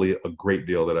absolutely a great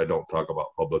deal that I don't talk about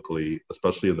publicly,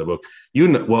 especially in the book.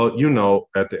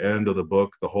 At the end of the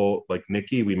book, the whole, like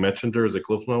Nikki, we mentioned her as a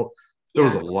cliff note. There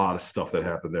was a lot of stuff that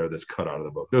happened there that's cut out of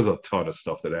the book. There's a ton of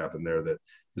stuff that happened there that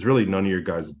is really none of your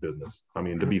guys' business. I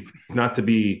mean, not to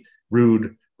be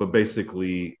rude, but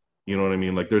basically, you know what I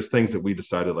mean? Like there's things that we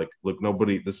decided, like, look,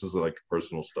 this is like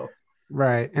personal stuff.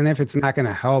 Right. And if it's not going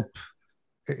to help,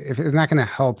 if it's not going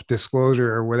to help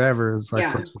disclosure or whatever, it's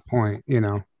like, what's the point, you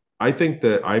know? I think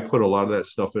that I put a lot of that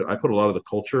stuff in. I put a lot of the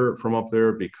culture from up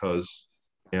there because,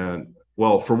 and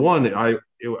well, for one, I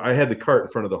had the cart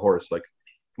in front of the horse. Like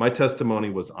my testimony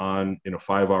was on in a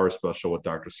 5-hour special with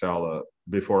Dr. Sala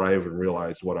before I even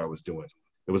realized what I was doing.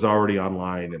 It was already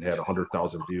online and had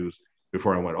 100,000 views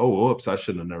before I went, oh, oops, I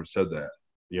shouldn't have never said that.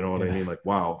 You know what I mean? Like,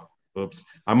 wow, oops,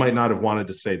 I might not have wanted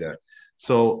to say that.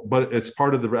 So, but it's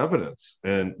part of the evidence,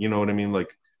 and you know what I mean?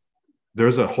 Like,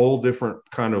 there's a whole different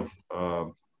kind of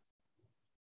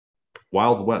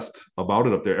Wild West about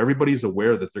it up there. Everybody's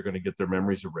aware that they're going to get their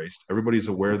memories erased. Everybody's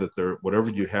aware that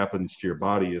whatever happens to your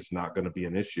body is not going to be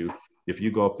an issue. If you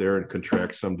go up there and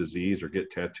contract some disease or get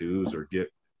tattoos or you're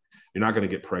not going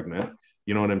to get pregnant.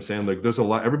 You know what I'm saying? Like there's a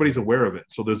lot, everybody's aware of it.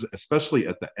 So there's, especially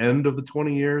at the end of the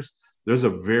 20 years, there's a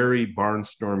very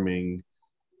barnstorming,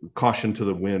 caution to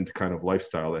the wind kind of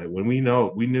lifestyle. When we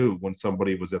knew when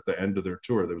somebody was at the end of their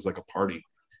tour, there was like a party,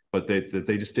 but they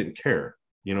just didn't care,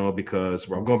 you know, because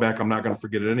I'm going back, I'm not going to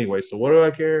forget it anyway. So what do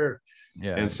I care?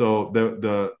 Yeah. And so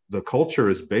the culture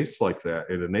is based like that.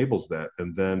 It enables that.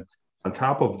 And then on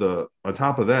top of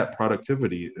that,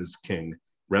 productivity is king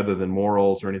rather than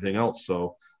morals or anything else.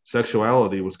 So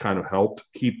sexuality was kind of helped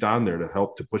keep on there to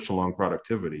help to push along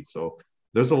productivity. So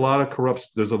there's a lot of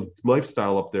there's a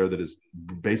lifestyle up there that is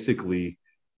basically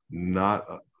not,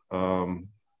 kind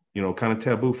of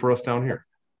taboo for us down here.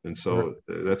 And so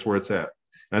that's where it's at.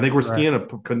 And I think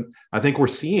we're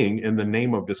seeing in the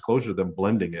name of disclosure, them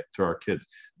blending it to our kids.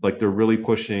 Like they're really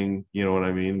pushing, you know what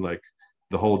I mean? Like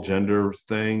the whole gender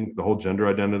thing, the whole gender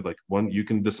identity, like you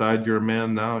can decide you're a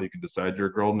man now, you can decide you're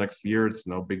a girl next year. It's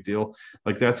no big deal.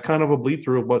 Like that's kind of a bleed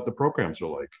through of what the programs are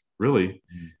like, really.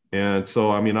 Mm-hmm. And so,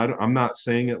 I mean, I'm not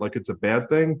saying it like it's a bad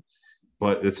thing,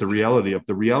 but it's the reality of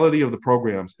the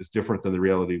programs is different than the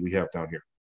reality we have down here.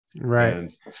 Right.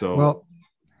 And so, well,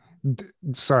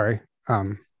 sorry.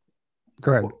 Go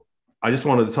ahead. I just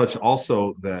wanted to touch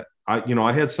also that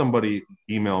I had somebody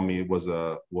email me, was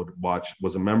a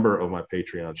member of my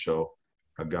Patreon show,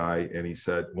 a guy, and he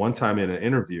said one time in an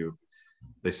interview,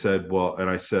 they said,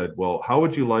 I said, how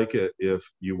would you like it if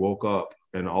you woke up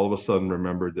and all of a sudden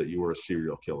remembered that you were a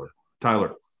serial killer?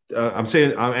 Tyler, I'm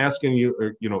asking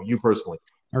you, you personally,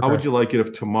 okay. How would you like it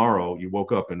if tomorrow you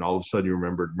woke up and all of a sudden you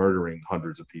remembered murdering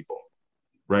hundreds of people?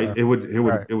 Right? It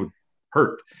would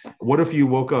hurt. What if you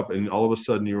woke up and all of a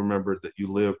sudden you remembered that you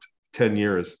lived 10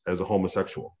 years as a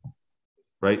homosexual?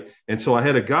 Right. And so I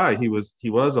had a guy, he was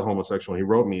a homosexual. He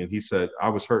wrote me and he said, I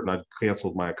was hurt and I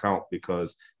canceled my account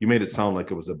because you made it sound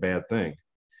like it was a bad thing.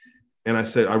 And I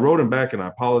said, I wrote him back and I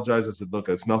apologized. I said, look,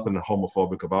 it's nothing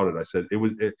homophobic about it. I said,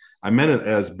 I meant it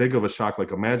as big of a shock.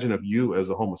 Like imagine if you as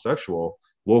a homosexual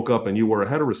woke up and you were a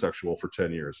heterosexual for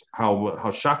 10 years,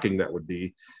 how shocking that would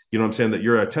be. You know what I'm saying? That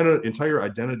your entire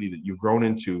identity that you've grown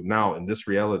into now in this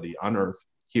reality on earth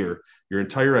here, your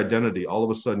entire identity, all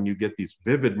of a sudden you get these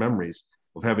vivid memories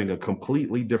of having a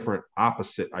completely different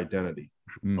opposite identity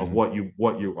of what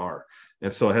you are.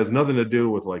 And so it has nothing to do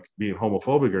with like being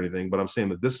homophobic or anything, but I'm saying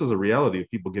that this is a reality of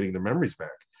people getting their memories back.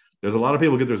 There's a lot of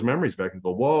people get their memories back and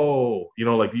go, whoa,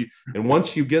 and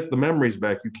once you get the memories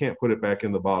back, you can't put it back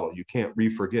in the bottle. You can't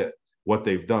re-forget what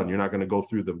they've done. You're not going to go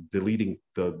through the deleting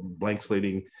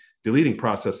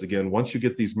process again. Once you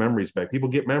get these memories back, people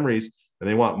get memories and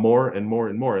they want more and more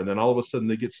and more. And then all of a sudden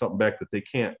they get something back that they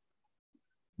can't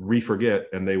re-forget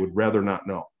and they would rather not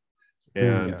know.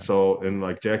 And so, and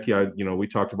like Jackie, we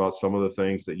talked about some of the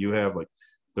things that you have, like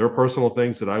there are personal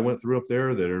things that I went through up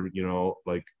there that are,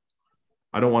 like,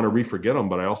 I don't want to re-forget them,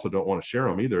 but I also don't want to share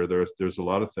them either. There's a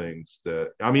lot of things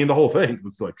that, I mean, the whole thing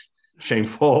was like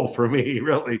shameful for me,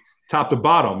 really top to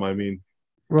bottom. I mean,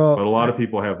 but a lot of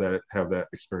people have that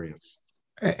experience.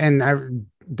 And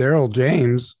Daryl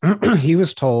James, he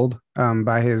was told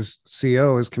by his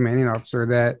CO, his commanding officer,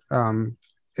 that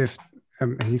if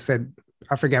he said,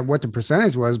 I forget what the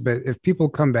percentage was, but if people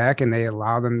come back and they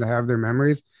allow them to have their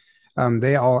memories,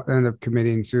 they all end up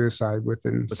committing suicide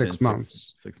within 6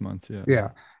 months. 6 months, yeah. Yeah,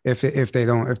 if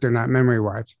they're not memory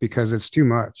wiped, because it's too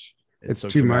much. It's so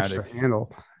too traumatic. Much to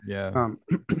handle. Yeah.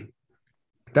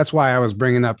 That's why I was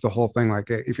bringing up the whole thing. Like,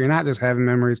 if you're not just having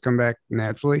memories come back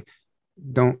naturally,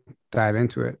 don't dive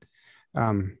into it.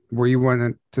 Were you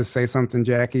wanting to say something,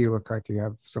 Jackie? You look like you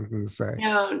have something to say.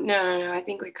 No. I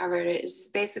think we covered it. It's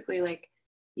just basically like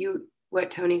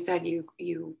what Tony said,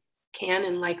 you can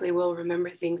and likely will remember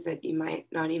things that you might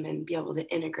not even be able to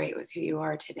integrate with who you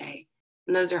are today.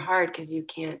 And those are hard because you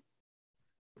can't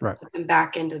put them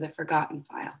back into the forgotten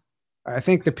file. I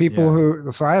think the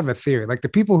people so I have a theory, like the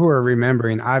people who are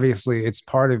remembering, obviously it's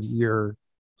part of your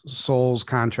soul's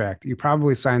contract. You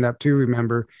probably signed up to,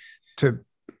 remember, to,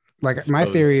 like, my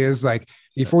theory is, like,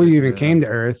 before you even came to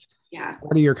Earth,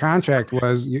 part of your contract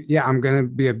was, I'm going to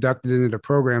be abducted into the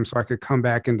program so I could come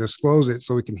back and disclose it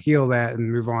so we can heal that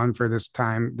and move on for this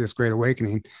time, this great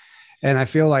awakening. And I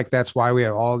feel like that's why we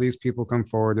have all these people come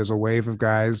forward. There's a wave of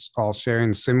guys all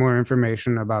sharing similar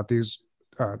information about these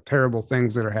terrible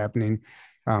things that are happening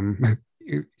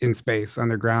in space,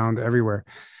 underground, everywhere.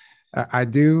 I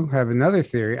do have another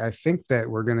theory. I think that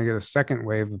we're going to get a second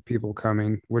wave of people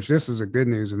coming, which this is a good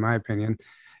news, in my opinion,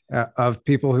 of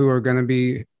people who are going to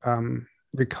be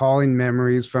recalling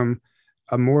memories from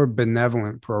a more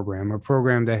benevolent program, a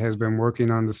program that has been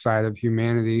working on the side of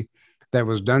humanity, that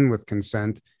was done with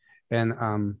consent. And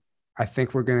I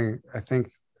think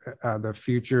the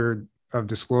future of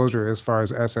disclosure, as far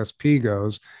as SSP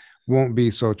goes, won't be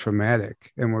so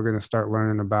traumatic. And we're going to start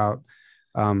learning about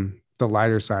the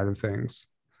lighter side of things.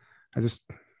 I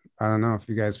don't know if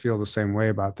you guys feel the same way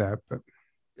about that, but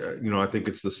I think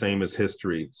it's the same as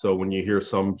history. So when you hear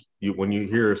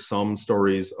some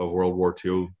stories of World War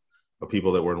II, of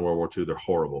people that were in World War II, they're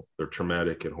horrible. They're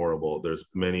traumatic and horrible. There's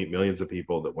millions of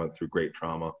people that went through great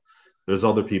trauma. There's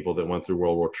other people that went through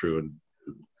World War II and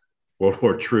World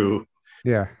War II.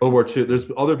 Yeah. World War II. There's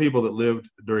other people that lived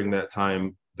during that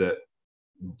time that,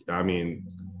 I mean,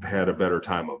 had a better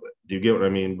time of it. Do you get what I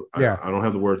mean? Yeah. I don't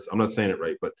have the words. I'm not saying it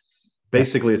right, but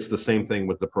basically it's the same thing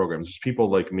with the programs. There's people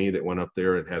like me that went up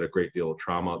there and had a great deal of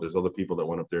trauma. There's other people that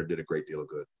went up there and did a great deal of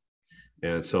good.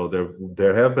 And so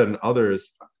there have been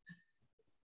others.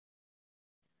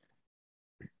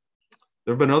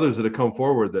 There have been others that have come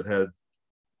forward that had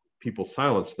people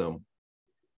silence them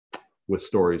with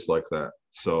stories like that.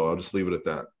 So I'll just leave it at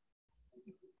that.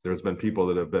 There's been people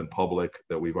that have been public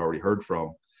that we've already heard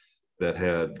from that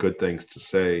had good things to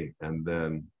say, and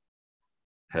then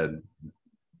had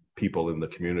people in the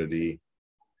community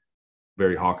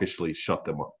very hawkishly shut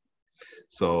them up.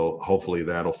 So hopefully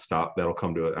that'll stop. That'll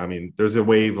come to it. I mean, there's a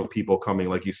wave of people coming,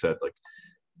 like you said, like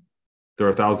there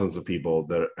are thousands of people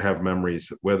that have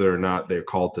memories, whether or not they're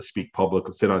called to speak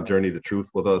public, sit on Journey to Truth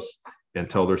with us and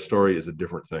tell their story is a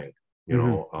different thing.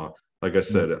 Like I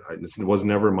said, it was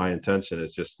never my intention.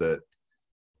 It's just that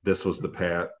this was the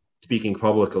path. Speaking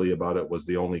publicly about it was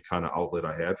the only kind of outlet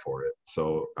I had for it.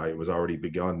 So I was already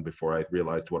begun before I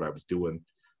realized what I was doing,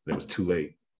 and it was too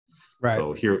late. Right.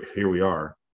 So here we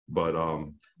are. But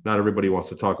not everybody wants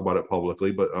to talk about it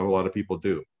publicly, but a lot of people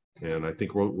do. And I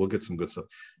think we'll get some good stuff.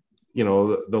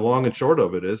 The long and short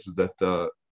of it is that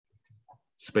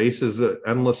space is an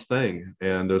endless thing,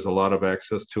 and there's a lot of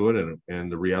access to it.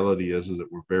 And the reality is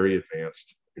that we're very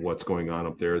advanced. What's going on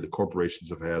up there? The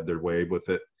corporations have had their way with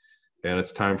it, and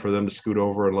it's time for them to scoot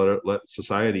over and let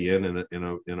society in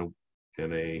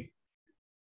a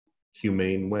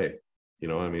humane way. I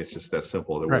mean, it's just that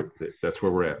simple. Right. That's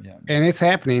where we're at. Yeah. And it's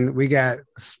happening. We got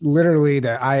literally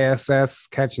the ISS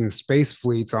catching space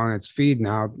fleets on its feed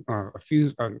now. A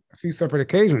few separate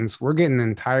occasions. We're getting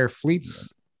entire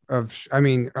fleets of,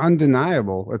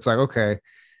 undeniable. It's like, okay,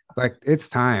 like it's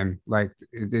time. Like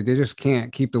they just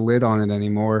can't keep the lid on it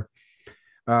anymore.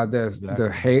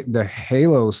 The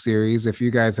Halo series, if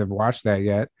you guys have watched that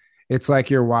yet, it's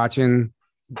like you're watching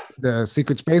the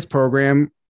Secret Space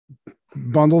Program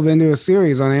bundled into a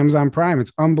series on Amazon Prime.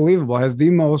 It's unbelievable. It has the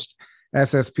most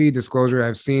SSP disclosure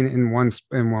I've seen in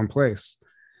one place.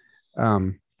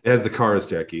 It has the cars,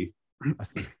 Jackie.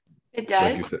 It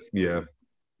does. Yeah.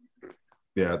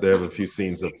 They have a few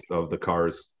scenes of the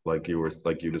cars like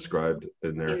you described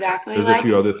in there. Exactly. There's a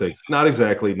few other things. Not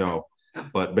exactly, no,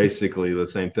 but basically the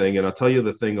same thing. And I'll tell you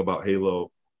the thing about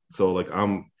Halo. So like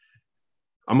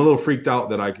I'm a little freaked out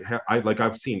that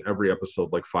I've seen every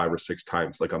episode like 5 or 6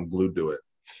 times. Like I'm glued to it.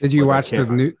 Did you watch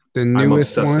the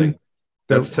newest one?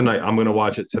 That's tonight. I'm going to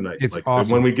watch it tonight. It's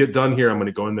awesome. When we get done here, I'm going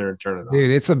to go in there and turn it on.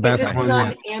 Dude, it's the best one. Is it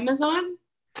on Amazon?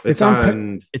 It's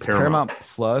on Paramount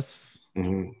Plus,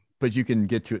 mm-hmm. But you can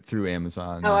get to it through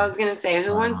Amazon. Oh, I was going to say,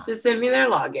 who wants to send me their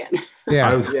login?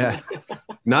 Yeah.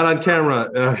 Not on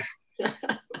camera.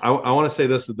 I want to say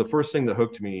this, that the first thing that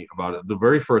hooked me about it, the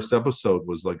very first episode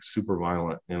was like super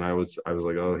violent. And I was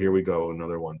like, oh, here we go.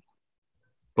 Another one.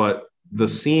 But the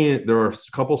scene, there are a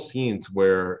couple scenes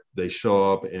where they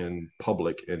show up in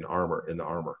public in the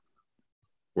armor,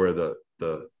 where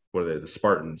the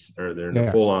Spartans are, they're in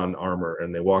the full on armor,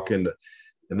 and they walk into,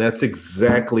 and that's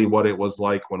exactly what it was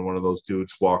like when one of those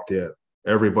dudes walked in.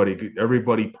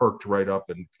 Everybody perked right up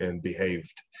and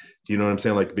behaved. Do you know what I'm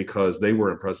saying? Like, because they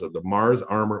were impressive. The Mars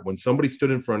armor, when somebody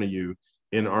stood in front of you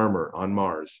in armor on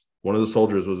Mars, one of the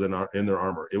soldiers was in their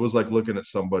armor. It was like looking at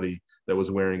somebody that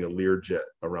was wearing a Learjet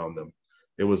around them.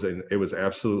 It was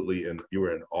absolutely, and you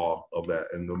were in awe of that.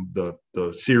 And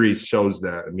the series shows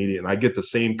that immediately. And I get the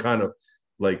same kind of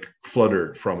like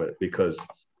flutter from it because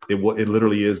it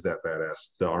literally is that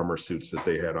badass. The armor suits that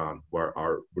they had on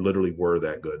literally were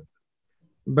that good.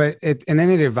 But and then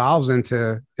it evolves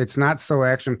into, it's not so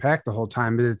action packed the whole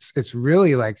time, but it's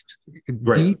really like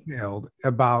detailed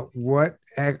about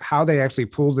how they actually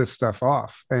pull this stuff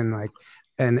off. And like,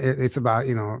 and it's about,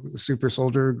 super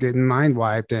soldier getting mind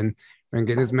wiped and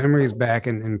getting his memories back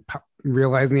and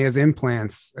realizing he has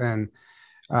implants. And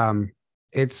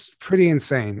it's pretty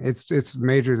insane. It's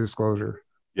major disclosure.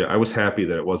 Yeah, I was happy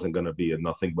that it wasn't going to be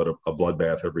nothing but a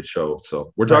bloodbath every show.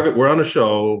 So we're on a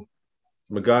show.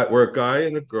 We're a guy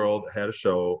and a girl that have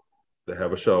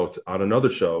a show on another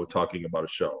show talking about a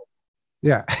show.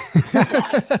 Yeah.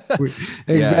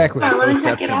 Exactly. I want to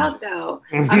check it out though.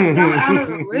 I'm so out of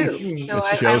the loop. So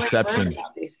I learn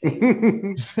about these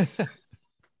things.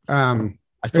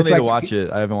 I still need to watch it.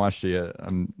 I haven't watched it yet.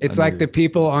 It's like the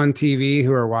people on TV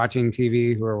who are watching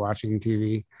TV who are watching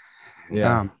TV.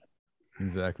 Yeah.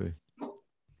 Exactly.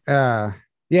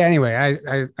 Yeah, anyway,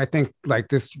 I think like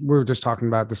this, we're just talking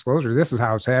about disclosure. This is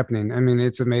how it's happening. I mean,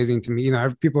 it's amazing to me.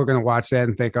 People are going to watch that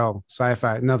and think, oh,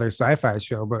 another sci-fi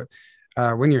show. But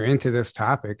when you're into this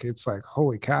topic, it's like,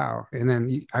 holy cow. And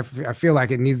then I feel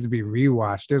like it needs to be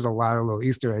rewatched. There's a lot of little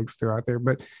Easter eggs throughout there,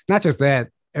 but not just that.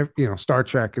 Star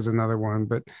Trek is another one,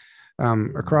 but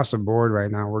across the board right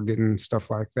now, we're getting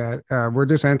stuff like that. We're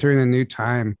just entering a new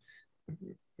time,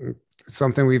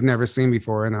 something we've never seen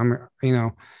before. And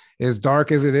I'm, as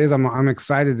dark as it is, I'm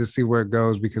excited to see where it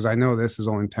goes because I know this is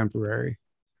only temporary.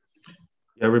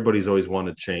 Everybody's always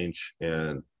wanted change,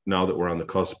 and now that we're on the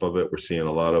cusp of it, we're seeing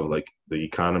a lot of like the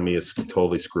economy is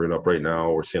totally screwing up right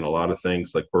now. We're seeing a lot of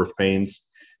things like birth pains,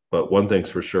 but one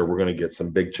thing's for sure, we're going to get some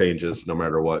big changes no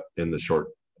matter what in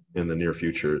the near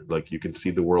future. Like you can see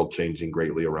the world changing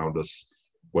greatly around us,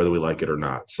 whether we like it or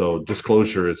not. So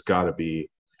disclosure has got to be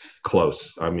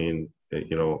close. I mean,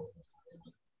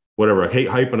 whatever. I hate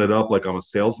hyping it up like I'm a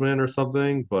salesman or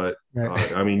something, but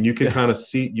I mean, you can kind of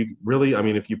see,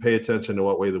 if you pay attention to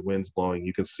what way the wind's blowing,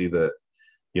 you can see that,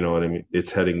 you know what I mean?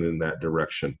 It's heading in that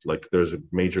direction. Like there's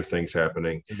major things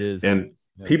happening. It is. And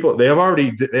people, they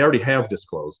already have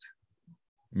disclosed.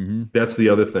 Mm-hmm. That's the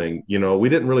other thing. We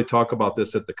didn't really talk about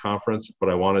this at the conference, but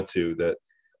I wanted to, that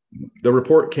the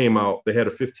report came out. They had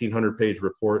a 1,500-page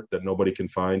report that nobody can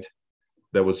find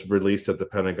that was released at the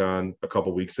Pentagon a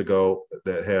couple weeks ago.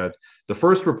 That had, the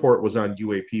first report was on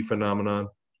UAP phenomenon.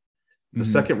 The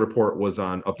second report was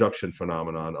on abduction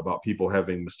phenomenon, about people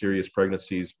having mysterious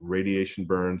pregnancies, radiation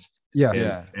burns,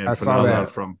 and phenomenon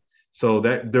from. So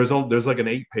that there's like an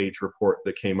 8-page report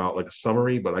that came out, like a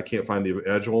summary, but I can't find the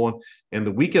actual one. And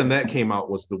the weekend that came out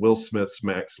was the Will Smith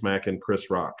smacking Chris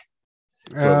Rock.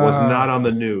 So it was not on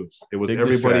the news. It was,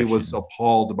 everybody was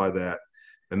appalled by that.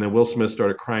 And then Will Smith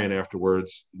started crying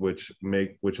afterwards, which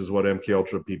is what MK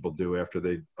Ultra people do after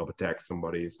they attack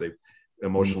somebody, is they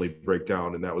emotionally break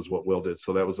down. And that was what Will did.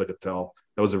 So that was like that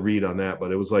was a read on that.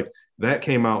 But it was like that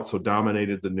came out, so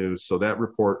dominated the news. So that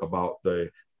report about the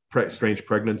strange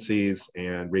pregnancies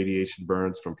and radiation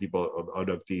burns from people,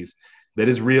 abductees, that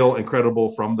is real,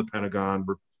 incredible, from the Pentagon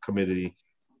committee,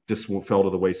 just fell to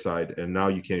the wayside. And now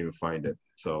you can't even find it.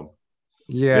 So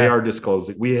they are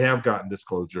disclosing. We have gotten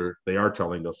disclosure. They are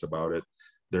telling us about it.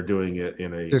 They're doing it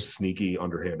in a sneaky,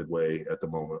 underhanded way at the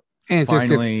moment. And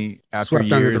finally, after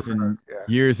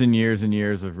years and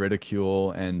years of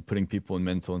ridicule and putting people in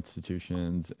mental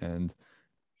institutions and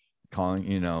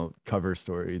calling, cover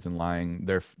stories and lying,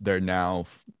 they're now,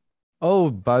 oh,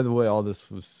 by the way,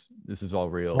 this is all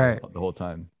real the whole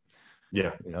time.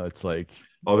 Yeah. It's like,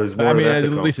 oh, there's more. I mean, at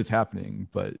least it's happening,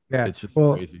 but it's just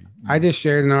crazy. I just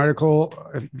shared an article.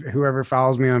 Whoever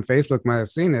follows me on Facebook might have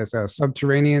seen this.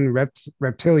 Subterranean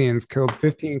reptilians killed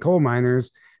 15 coal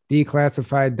miners.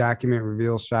 Declassified document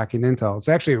reveals shocking intel. It's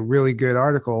actually a really good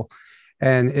article.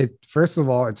 And first of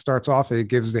all, it starts off, it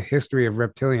gives the history of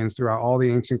reptilians throughout all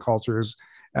the ancient cultures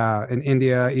in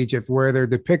India, Egypt, where they're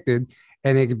depicted.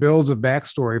 And it builds a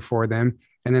backstory for them.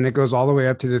 And then it goes all the way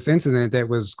up to this incident that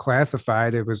was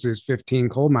classified. It was these 15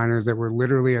 coal miners that were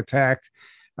literally attacked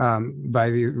by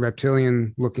the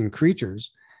reptilian-looking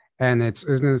creatures. And it's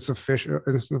an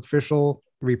official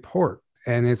report.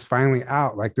 And it's finally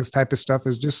out. Like, this type of stuff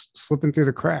is just slipping through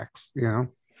the cracks,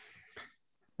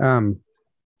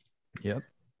 Yep.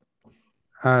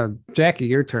 Jackie,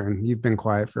 your turn. You've been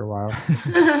quiet for a while.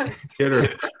 Get her.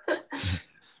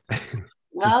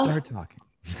 Well, start talking.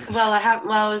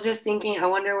 I was just thinking, I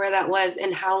wonder where that was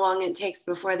and how long it takes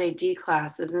before they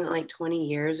declass. Isn't it like 20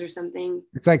 years or something?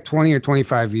 It's like 20 or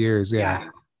 25 years. Yeah.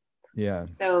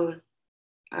 So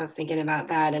I was thinking about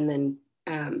that. And then,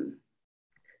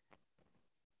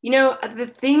 you know, the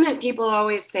thing that people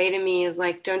always say to me is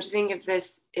like, don't you think if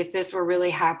this were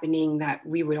really happening, that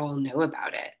we would all know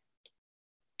about it?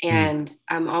 And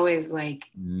I'm always like,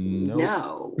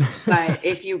 no, but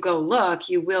if you go look,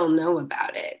 you will know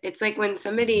about it. It's like when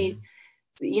somebody,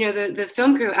 you know, the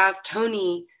film crew asked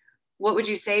Tony, what would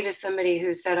you say to somebody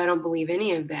who said, I don't believe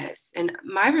any of this? And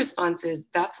my response is,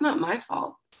 that's not my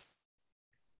fault.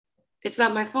 It's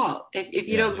not my fault. If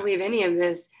you don't believe any of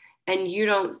this, and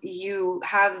you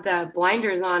have the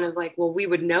blinders on of like, well, we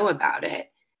would know about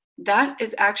it. That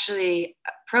is actually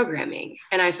programming.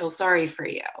 And I feel sorry for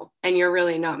you. And you're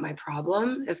really not my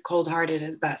problem, as cold-hearted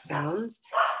as that sounds.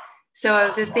 So I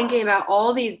was just thinking about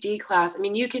all these D-class. I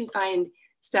mean, you can find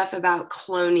stuff about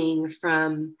cloning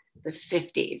from the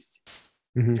 50s.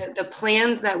 The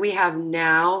plans that we have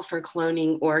now for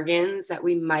cloning organs that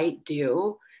we might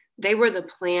do, they were the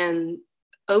plan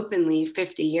openly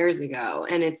 50 years ago,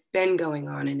 and it's been going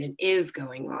on, and it is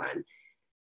going on.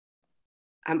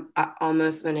 I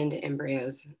almost went into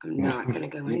embryos. I'm not going to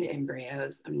go into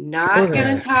embryos. I'm not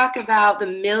going to talk about the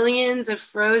millions of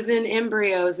frozen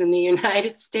embryos in the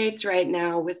United States right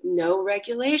now with no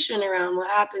regulation around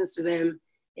what happens to them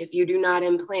if you do not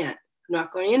implant. I'm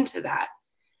not going into that.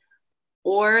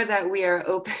 Or that we are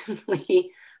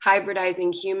openly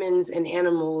hybridizing humans and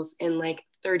animals in like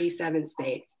 37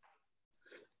 states.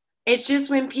 It's just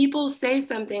when people say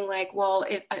something like, well,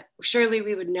 surely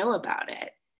we would know about it.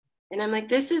 And I'm like,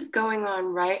 this is going on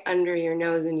right under your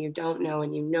nose and you don't know,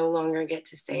 and you no longer get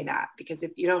to say that, because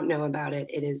if you don't know about it,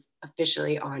 it is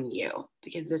officially on you,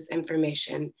 because this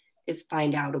information is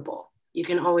find outable. You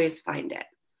can always find it.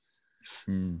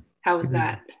 How was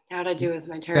that? How'd I do with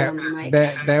my turn on the mic?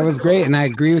 That was great. And I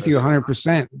agree with you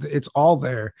 100%. It's all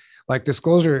there. Like,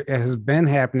 disclosure has been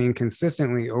happening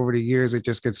consistently over the years. It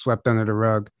just gets swept under the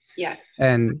rug. Yes.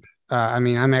 And I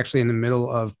mean, I'm actually in the middle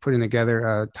of putting together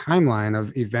a timeline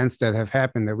of events that have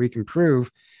happened that we can prove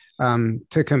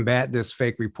to combat this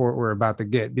fake report we're about to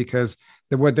get, because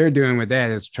what they're doing with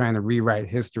that is trying to rewrite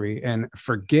history and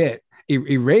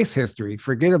erase history,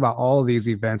 forget about all of these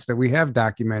events that we have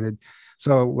documented.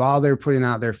 So while they're putting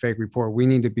out their fake report, we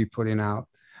need to be putting out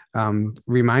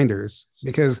reminders,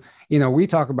 because, you know, we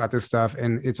talk about this stuff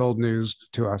and it's old news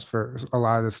to us. For a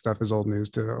lot of this stuff is old news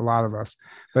to a lot of us,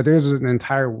 but there's an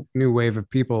entire new wave of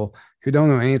people who don't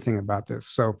know anything about this.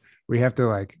 So we have to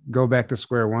like go back to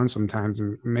square one sometimes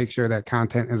and make sure that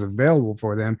content is available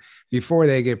for them before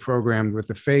they get programmed with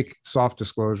the fake soft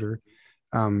disclosure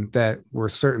that we're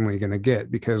certainly going to get,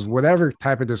 because whatever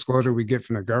type of disclosure we get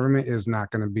from the government is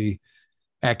not going to be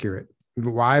accurate.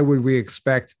 Why would we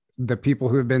expect the people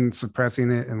who have been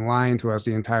suppressing it and lying to us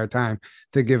the entire time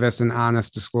to give us an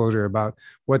honest disclosure about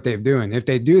what they're doing? If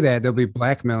they do that, they'll be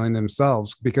blackmailing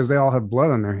themselves, because they all have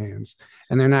blood on their hands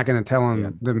and they're not going to tell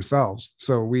them themselves.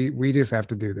 So we just have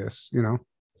to do this, you know?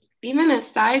 Even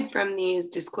aside from these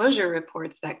disclosure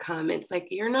reports that come, it's like,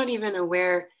 you're not even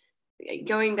aware,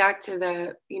 going back to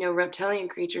the, you know, reptilian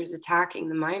creatures attacking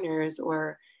the miners,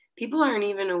 or people aren't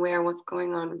even aware what's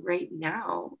going on right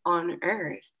now on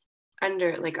Earth,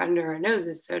 under our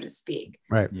noses, so to speak.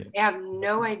 Right. Yeah. They have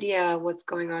no idea what's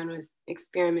going on with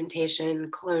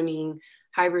experimentation, cloning,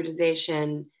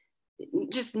 hybridization,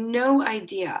 just no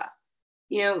idea.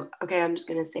 You know, okay, I'm just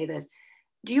going to say this.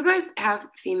 Do you guys have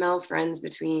female friends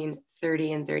between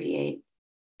 30 and 38?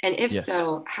 And if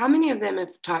so, how many of them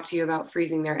have talked to you about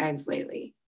freezing their eggs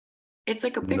lately? It's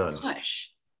like a big push.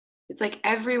 It's like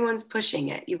everyone's pushing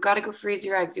it. You've got to go freeze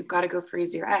your eggs. You've got to go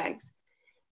freeze your eggs.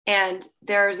 And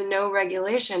there's no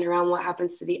regulation around what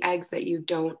happens to the eggs that you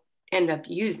don't end up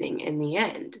using in the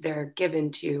end. They're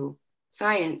given to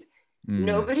science.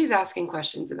 Nobody's asking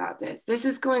questions about this. This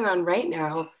is going on right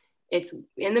now. It's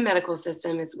in the medical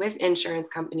system. It's with insurance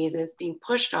companies, and it's being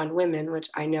pushed on women, which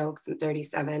I know because I'm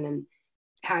 37 and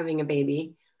having a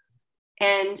baby.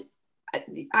 And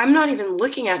I'm not even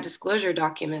looking at disclosure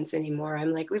documents anymore.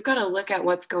 I'm like, we've got to look at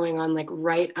what's going on like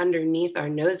right underneath our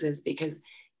noses, because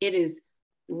it is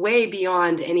way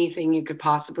beyond anything you could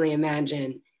possibly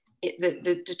imagine.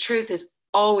 The truth is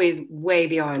always way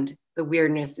beyond the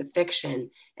weirdness of fiction,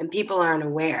 and people aren't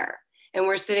aware. And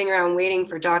we're sitting around waiting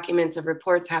for documents of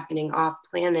reports happening off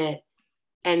planet.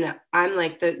 And I'm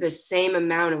like, the same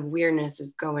amount of weirdness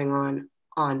is going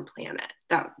on planet.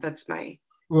 That's my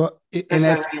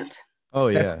rant. Oh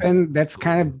yeah. That's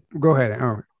kind of, go ahead.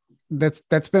 Oh,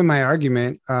 that's been my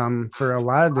argument for a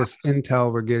lot of this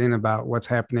intel we're getting about what's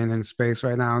happening in space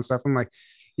right now and stuff. I'm like,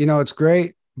 you know, it's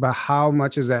great but how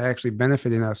much is that actually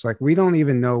benefiting us? Like, we don't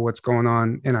even know what's going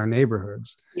on in our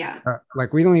neighborhoods. Yeah.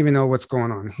 Like, we don't even know what's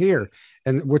going on here.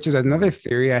 And which is another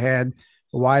theory I had,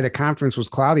 why the conference was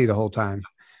cloudy the whole time.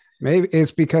 Maybe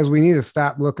it's because we need to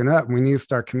stop looking up. We need to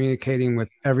start communicating with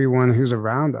everyone who's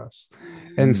around us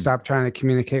and stop trying to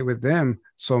communicate with them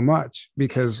so much,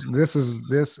 because this is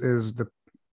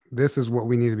what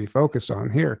we need to be focused on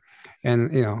here.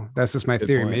 And, you know, that's just my Good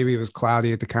theory. point. Maybe it was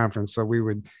cloudy at the conference, so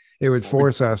it would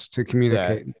force us to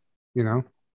communicate, you know,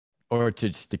 or to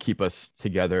just to keep us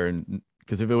together. And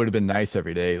because if it would have been nice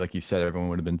every day, like you said, everyone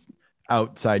would have been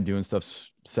outside doing stuff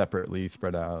separately,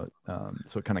 spread out.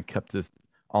 So it kind of kept us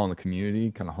all in the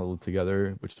community, kind of huddled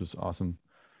together, which was awesome.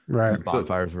 right? And the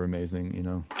bonfires were amazing, you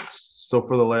know. So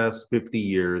for the last 50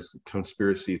 years,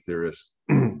 conspiracy theorists,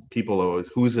 people always,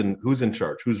 who's in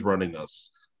charge, who's running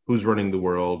us, who's running the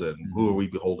world, and who are we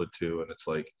beholden to? And it's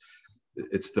like,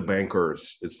 it's the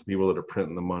bankers, it's the people that are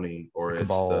printing the money, or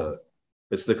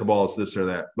it's the cabal, it's this or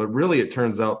that. But really, it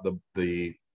turns out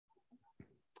the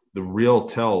real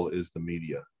tell is the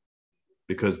media,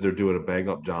 because they're doing a bang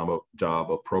up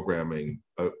job of programming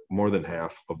more than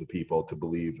half of the people to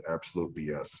believe absolute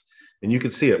BS. And you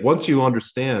can see it once you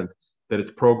understand that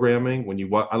it's programming. When you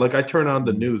watch, I turn on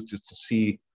the news just to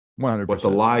see 100%. what the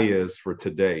lie is for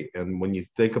today. And when you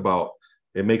think about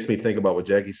it, makes me think about what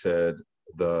Jackie said,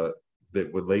 that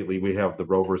lately we have the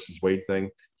Roe versus Wade thing.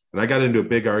 And I got into a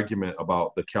big argument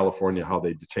about the California, how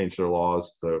they changed their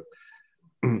laws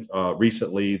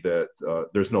recently, that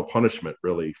there's no punishment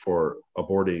really for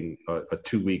aborting a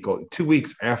 2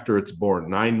 weeks after it's born,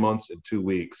 9 months and 2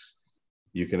 weeks,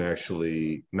 you can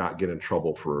actually not get in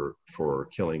trouble for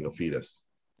killing a fetus.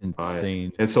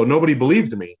 Insane. And so nobody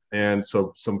believed me. And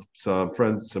so some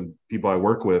friends, some people I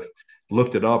work with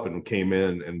looked it up and came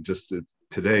in and just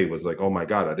today was like, oh my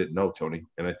God, I didn't know, Tony.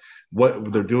 And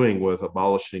what they're doing with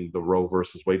abolishing the Roe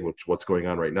versus Wade, which what's going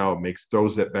on right now,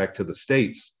 throws that back to the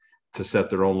states to set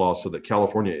their own laws so that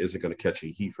California isn't going to catch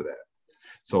any heat for that.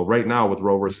 So right now with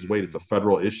Roe versus Wade, it's a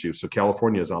federal issue. So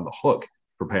California is on the hook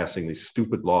for passing these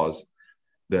stupid laws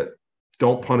that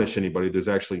don't punish anybody. There's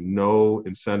actually no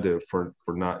incentive for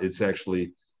not, it's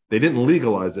actually, they didn't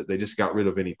legalize it. They just got rid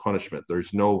of any punishment.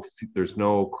 There's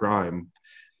no crime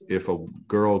if a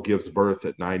girl gives birth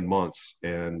at 9 months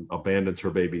and abandons her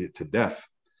baby to death.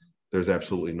 There's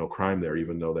absolutely no crime there,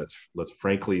 even though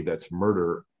that's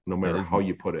murder, no matter how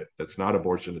you put it. That's not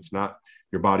abortion. It's not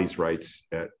your body's rights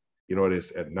it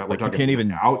is. And not, we're talking, you can't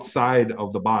even outside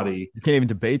of the body. You can't even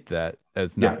debate that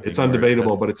as not. Yeah, it's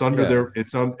undebatable, but it's under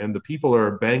and the people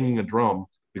are banging a drum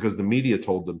because the media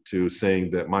told them to, saying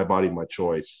that my body, my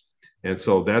choice. And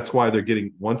so that's why they're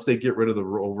once they get rid of the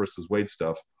Roe versus Wade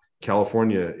stuff,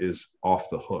 California is off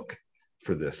the hook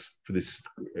for this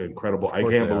incredible. I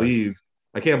can't believe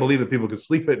that people can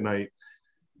sleep at night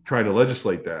trying to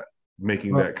legislate that,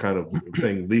 making that kind of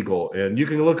thing legal. And you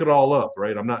can look it all up,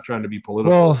 right? I'm not trying to be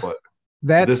political, but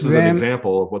this is an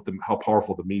example of how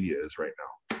powerful the media is right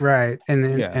now. Right.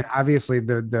 And obviously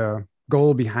the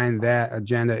goal behind that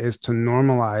agenda is to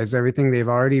normalize everything they've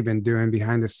already been doing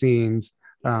behind the scenes.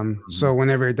 So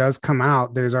whenever it does come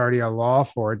out, there's already a law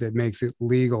for it that makes it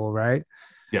legal, right?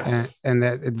 Yes. And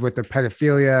that with the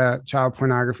pedophilia, child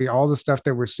pornography, all the stuff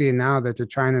that we're seeing now that they're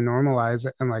trying to normalize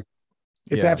it, and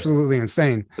it's absolutely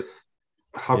insane.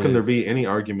 How can there be any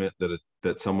argument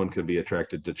that someone could be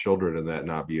attracted to children and that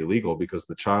not be illegal, because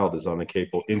the child is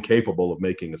incapable of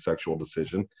making a sexual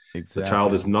decision? Exactly. The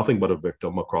child is nothing but a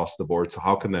victim across the board. So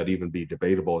how can that even be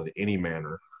debatable in any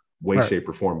manner, way, shape,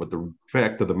 or form? But the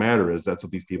fact of the matter is that's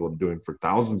what these people have been doing for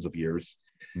thousands of years.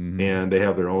 And they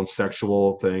have their own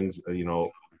sexual things.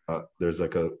 There's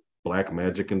like a black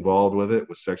magic involved with it,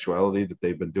 with sexuality that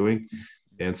they've been doing.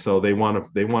 And so they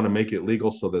want to make it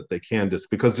legal so that they can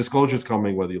because disclosure is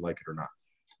coming whether you like it or not.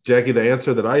 Jackie, the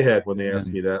answer that I had when they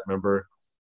asked me that, remember,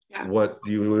 what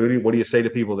do you say to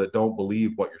people that don't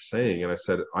believe what you're saying? And I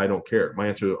said, I don't care. My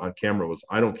answer on camera was,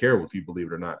 I don't care if you believe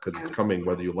it or not, because it's coming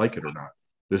whether you like it or not.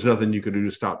 There's nothing you can do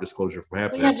to stop disclosure from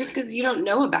happening. Well, just because you don't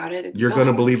know about it, you're going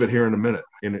to believe it here in a minute.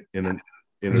 In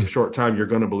a short time, you're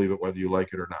going to believe it whether you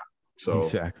like it or not. So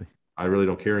exactly, I really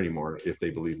don't care anymore if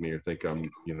they believe me or think I'm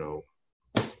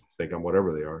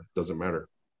whatever they are. Doesn't matter.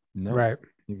 No, right?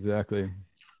 Exactly.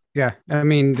 Yeah, I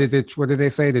mean, what did they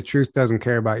say? The truth doesn't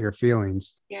care about your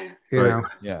feelings. Yeah. You know.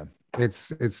 Yeah.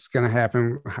 It's gonna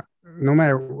happen no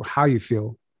matter how you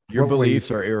feel. Your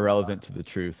beliefs are irrelevant to the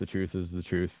truth. The truth is the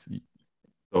truth.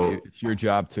 So it's your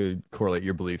job to correlate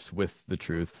your beliefs with the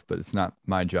truth, but it's not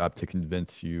my job to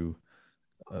convince you.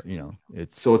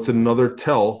 It's another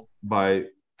tell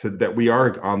that we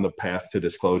are on the path to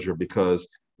disclosure, because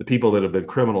the people that have been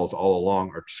criminals all along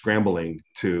are scrambling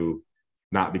to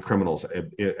not be criminals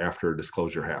after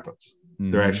disclosure happens.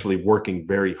 Mm-hmm. They're actually working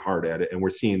very hard at it. And we're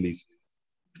seeing these,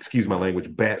 excuse my language,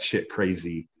 batshit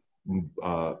crazy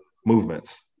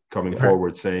movements coming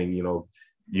forward saying, you know,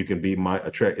 you can be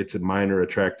it's a minor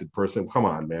attracted person. Come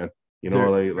on, man. You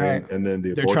know, and then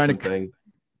the abortion thing.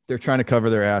 They're trying to cover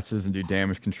their asses and do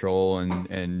damage control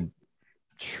and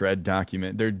shred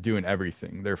document. They're doing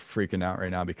everything. They're freaking out right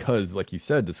now because, like you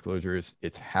said, disclosure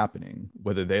it's happening,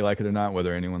 whether they like it or not,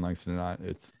 whether anyone likes it or not.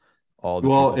 It's all the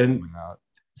truth is coming out.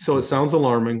 So it sounds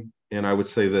alarming. And I would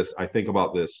say this, I think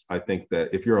about this. I think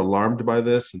that if you're alarmed by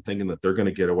this and thinking that they're going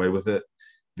to get away with it,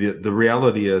 the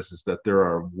reality is that there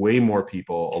are way more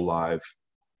people alive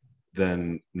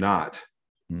than not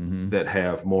that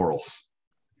have morals,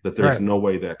 that there's no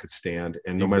way that could stand.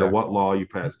 And no matter what law you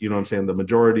pass, you know what I'm saying? The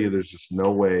majority, there's just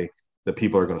no way that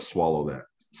people are going to swallow that.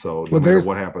 So no matter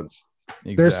what happens.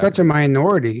 There's such a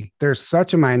minority. There's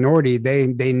such a minority. They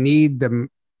need the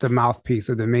mouthpiece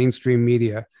of the mainstream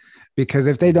media, because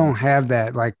if they don't have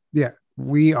that, like,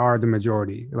 we are the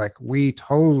majority. Like, we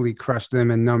totally crush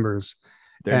them in numbers,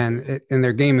 and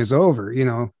their game is over. You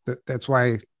know, that's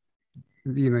why,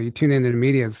 you know, you tune into the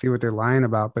media and see what they're lying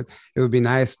about. But it would be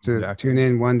nice to tune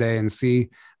in one day and see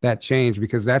that change,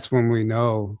 because that's when we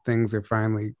know things are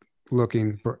finally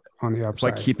looking on the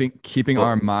upside. It's like keeping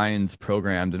our minds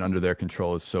programmed and under their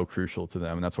control is so crucial to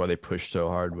them, and that's why they push so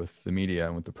hard with the media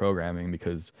and with the programming,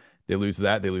 because they lose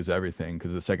that, they lose everything.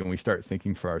 Because the second we start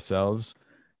thinking for ourselves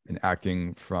and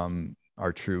acting from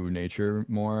our true nature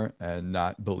more, and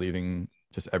not believing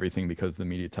just everything because the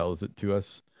media tells it to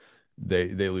us, they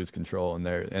lose control.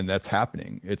 And that's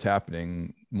happening. It's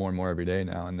happening more and more every day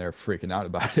now, and they're freaking out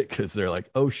about it because they're like,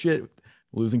 oh shit,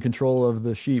 losing control of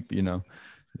the sheep. You know,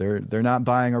 they're not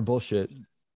buying our bullshit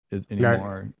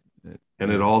anymore.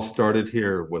 And it all started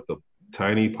here with a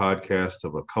tiny podcast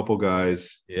of a couple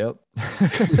guys. Yep.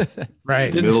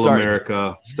 Right. Middle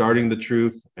America, starting the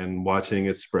truth and watching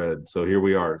it spread. So here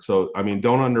we are. So, I mean,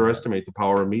 don't underestimate the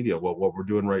power of media. What we're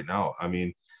doing right now. I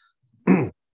mean,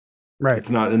 it's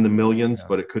not in the millions,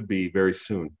 but it could be very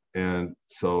soon. And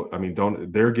so, I mean,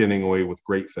 they're getting away with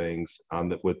great things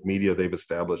with media they've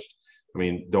established. I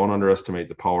mean, don't underestimate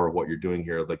the power of what you're doing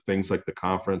here. Like things like the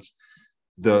conference,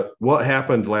 what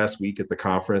happened last week at the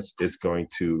conference is going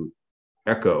to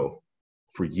echo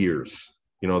for years.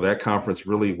 You know, that conference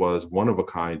really was one of a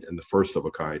kind and the first of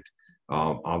a kind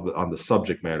on the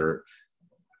subject matter.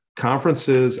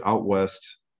 Conferences out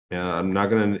west, and I'm not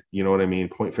going to, you know what I mean,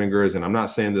 point fingers, and I'm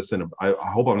not saying this I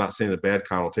hope I'm not saying a bad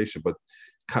connotation, but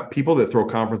people that throw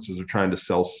conferences are trying to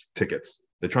sell tickets.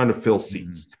 They're trying to fill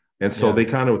seats. And so they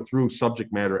kind of threw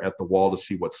subject matter at the wall to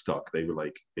see what stuck. They were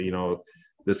like, you know,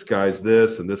 this guy's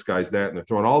this and this guy's that, and they're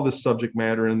throwing all this subject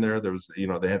matter in there. There was, you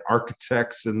know, they had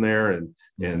architects in there and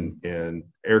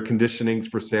air conditionings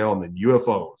for sale, and then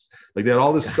UFOs. Like they had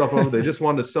all this stuff over. They just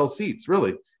wanted to sell seats.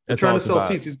 Really, they're trying to sell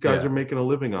seats. These guys are making a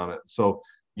living on it. So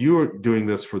you're doing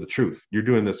this for the truth. You're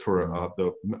doing this for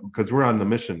because we're on the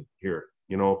mission here,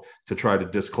 you know, to try to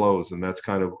disclose, and that's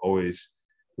kind of always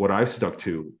what I've stuck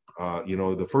to. You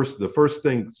know, the first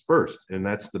things first, and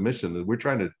that's the mission. We're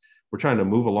trying to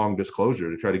move along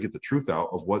disclosure to try to get the truth out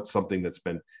of what's something that's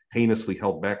been heinously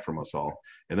held back from us all.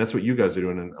 And that's what you guys are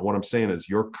doing. And what I'm saying is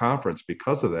your conference,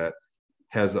 because of that,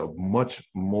 has a much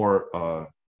more,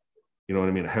 you know what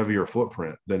I mean, a heavier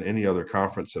footprint than any other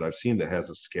conference that I've seen that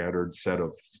has a scattered set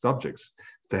of subjects.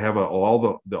 To have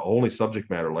all the only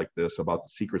subject matter like this about the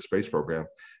secret space program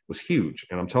was huge.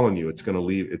 And I'm telling you,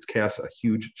 it's cast a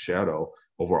huge shadow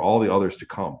over all the others to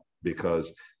come,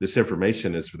 because this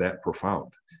information is that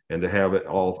profound. And to have it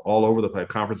all over the place,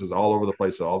 conferences all over the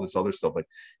place, all this other stuff.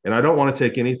 And I don't want to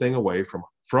take anything away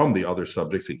from the other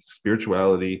subjects,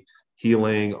 spirituality,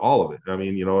 healing, all of it. I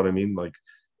mean, you know what I mean? Like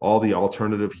all the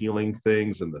alternative healing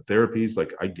things and the therapies,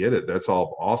 like I get it. That's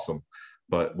all awesome.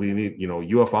 But we need, you know,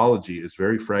 ufology is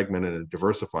very fragmented and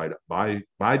diversified by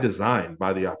design,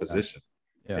 by the opposition.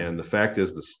 Yeah. And the fact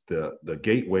is the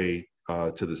gateway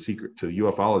to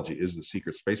ufology is the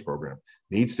secret space program.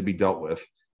 Needs to be dealt with.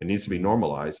 It needs to be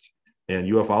normalized,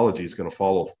 and ufology is going to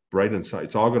follow right inside.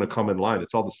 It's all going to come in line.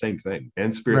 It's all the same thing,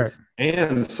 and spirit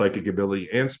and psychic ability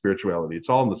and spirituality. It's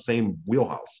all in the same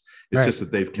wheelhouse. It's just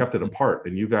that they've kept it apart.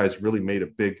 And you guys really made a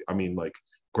big, I mean, like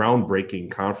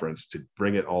groundbreaking conference to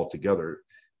bring it all together.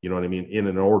 You know what I mean? In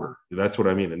an order. That's what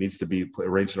I mean. It needs to be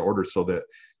arranged in order so that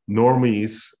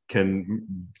normies can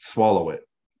swallow it.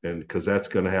 And because that's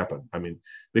going to happen. I mean,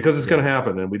 because it's going to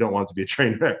happen, and we don't want it to be a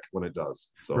train wreck when it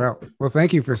does. So, well,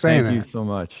 thank you for saying that. Thank you so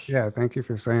much. Yeah, thank you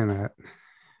for saying that.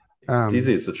 It's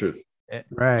easy. It's the truth.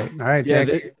 Right. All right, Yeah,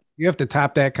 Jackie. You have to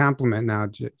top that compliment now,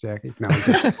 Jackie. No,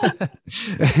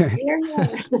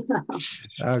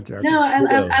 no,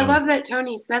 I love that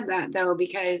Tony said that though,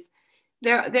 because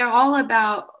they're all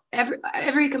about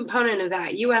every component of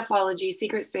that: ufology,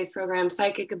 secret space program,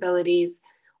 psychic abilities,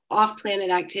 off-planet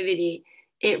activity.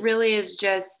 It really is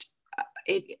just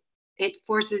it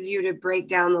forces you to break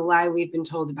down the lie we've been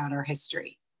told about our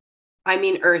history. I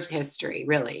mean, Earth history,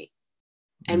 really.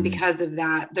 And because of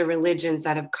that, the religions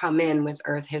that have come in with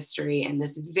Earth history and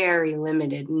this very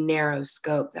limited, narrow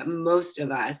scope that most of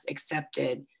us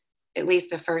accepted at least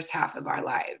the first half of our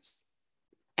lives.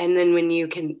 And then when you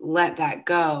can let that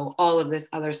go, all of this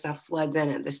other stuff floods in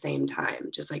at the same time,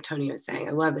 just like Tony was saying.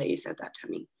 I love that you said that,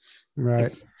 Tony.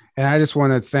 Right. And I just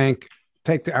want to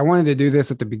I wanted to do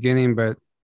this at the beginning, but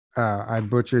I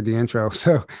butchered the intro.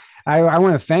 So I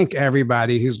want to thank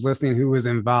everybody who's listening, who was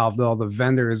involved, all the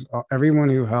vendors, everyone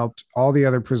who helped, all the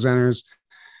other presenters,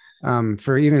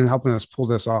 for even helping us pull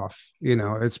this off. You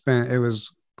know, it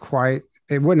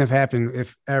wouldn't have happened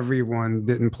if everyone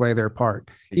didn't play their part.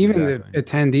 Exactly. Even the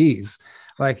attendees,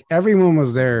 like everyone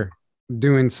was there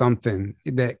doing something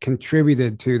that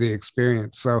contributed to the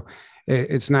experience. So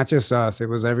it's not just us, it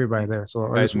was everybody there. So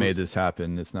you guys made this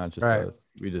happen. It's not just us.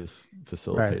 We just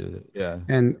facilitated it. Yeah.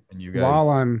 And you guys, while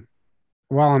I'm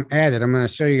at it, I'm going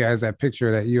to show you guys that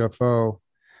picture of that UFO.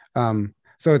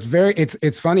 So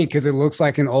it's funny because it looks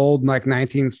like an old, like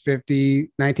 1950s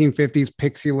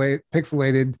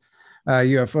pixelated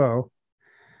UFO,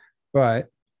 but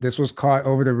this was caught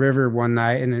over the river one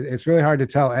night, and it's really hard to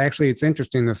tell. Actually, it's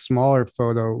interesting. The smaller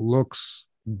photo looks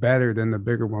better than the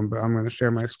bigger one, but I'm going to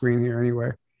share my screen here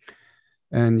anyway,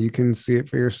 and you can see it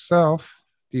for yourself.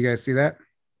 Do you guys see that?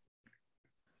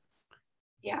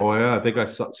 Yeah. Oh yeah, I think I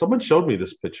saw. Someone showed me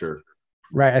this picture.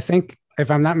 Right. I think,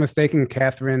 if I'm not mistaken,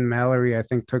 Catherine Mallory, I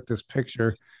think, took this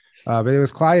picture, but it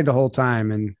was cloudy the whole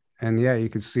time, and yeah, you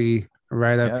could see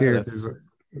right up here.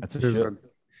 That's a ship.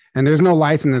 And there's no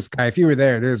lights in the sky. If you were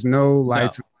there, there's no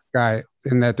lights in the sky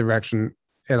in that direction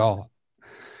at all.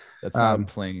 That's not a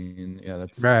plane. Yeah,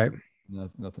 that's right.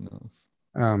 Nothing else.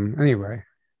 Anyway,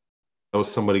 that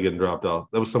was somebody getting dropped off.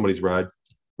 That was somebody's ride.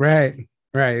 Right.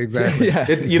 Exactly. Yeah.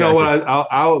 You know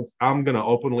what? I'm gonna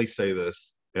openly say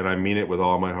this, and I mean it with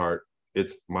all my heart.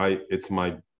 It's my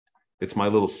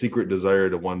little secret desire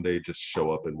to one day just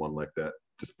show up in one like that.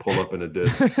 Just pull up in a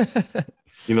disc.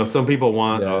 You know, some people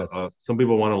want a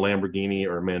Lamborghini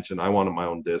or a mansion. I wanted my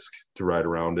own disc to ride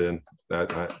around in.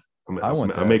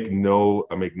 I make no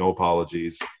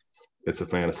apologies. It's a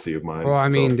fantasy of mine. Well, I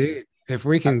mean, dude, if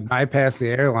we can bypass the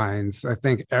airlines, I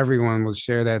think everyone will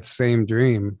share that same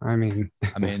dream. I mean,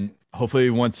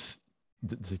 hopefully once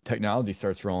the technology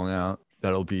starts rolling out,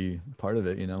 that'll be part of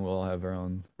it. You know, we'll all have our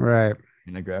own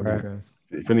gravity craft.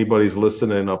 If anybody's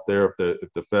listening up there,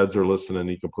 if the feds are listening,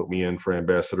 you can put me in for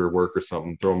ambassador work or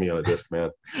something. Throw me on a disc, man.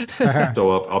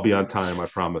 Show up. I'll be on time. I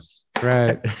promise.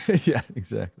 Right. Yeah,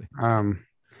 exactly.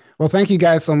 Well, thank you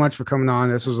guys so much for coming on.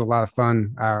 This was a lot of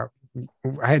fun. I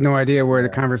had no idea where the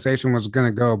conversation was going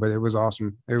to go, but it was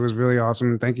awesome. It was really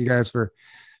awesome. Thank you guys for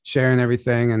sharing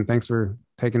everything. And thanks for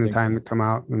taking the time to come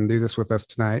out and do this with us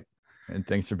tonight. And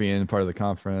thanks for being part of the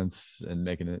conference and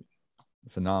making it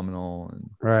phenomenal. And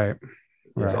right.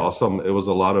 It's awesome. It was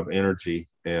a lot of energy,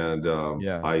 and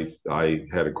I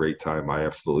had a great time. I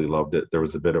absolutely loved it. There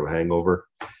was a bit of a hangover,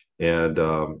 and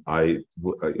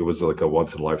it was like a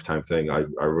once in a lifetime thing. I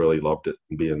really loved it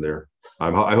and being there.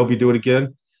 I hope you do it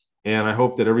again, and I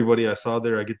hope that everybody I saw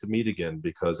there I get to meet again,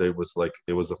 because it was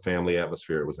a family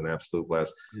atmosphere. It was an absolute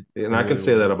blast, and I can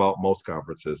say that about most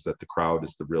conferences, that the crowd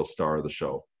is the real star of the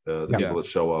show. The people that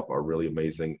show up are really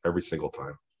amazing every single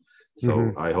time.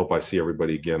 So I hope I see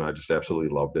everybody again. I just absolutely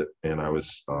loved it, and I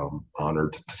was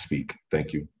honored to speak.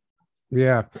 Thank you.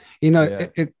 Yeah, you know,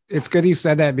 it's good you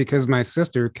said that, because my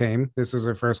sister came. This is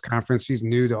her first conference. She's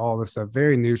new to all this stuff,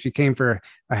 very new. She came for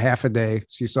a half a day.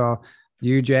 She saw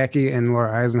you, Jackie, and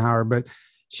Laura Eisenhower, but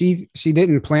she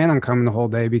didn't plan on coming the whole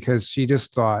day, because she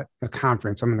just thought, a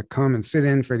conference, I'm going to come and sit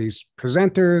in for these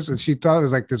presenters, and she thought it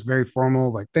was like this very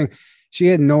formal thing. She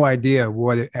had no idea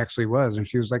what it actually was. And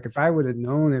she was like, if I would have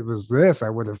known it was this, I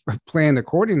would have planned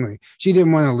accordingly. She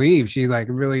didn't want to leave. She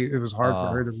it was hard for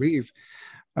her to leave.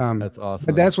 That's awesome.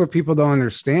 But that's what people don't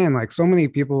understand. Like, so many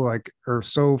people are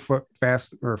so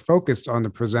fast or focused on the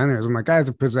presenters. I'm like, guys,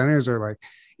 the presenters are like,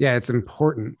 yeah, it's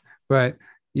important, but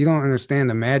you don't understand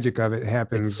the magic of it.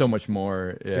 Happens it's so much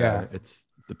more. Yeah. It's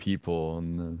the people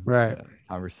and the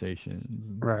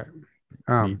conversations. Right.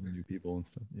 Meeting new people and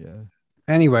stuff. Yeah.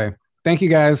 Anyway, thank you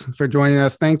guys for joining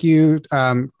us. Thank you,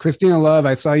 Christina Love.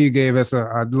 I saw you gave us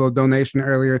a little donation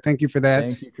earlier. Thank you for that.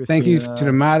 Thank you, Christina. Thank you to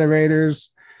the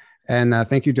moderators. And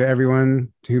thank you to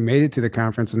everyone who made it to the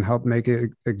conference and helped make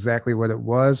it exactly what it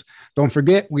was. Don't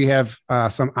forget, we have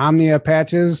some Omnia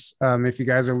patches. If you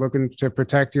guys are looking to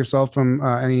protect yourself from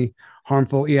any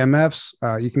harmful EMFs,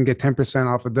 you can get 10%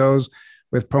 off of those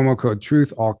with promo code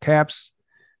TRUTH, all caps.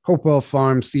 Hopewell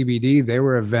Farm CBD, they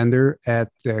were a vendor at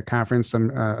the conference,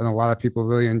 and a lot of people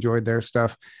really enjoyed their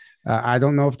stuff. I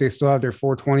don't know if they still have their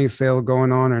 420 sale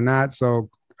going on or not, so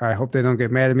I hope they don't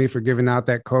get mad at me for giving out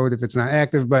that code if it's not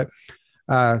active, but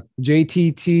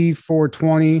JTT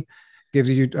 420 gives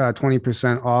you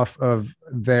 20% off of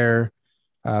their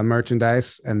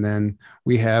merchandise. And then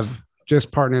we have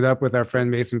just partnered up with our friend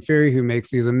Mason Fury, who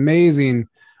makes these amazing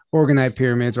orgonite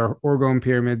pyramids or orgone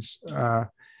pyramids.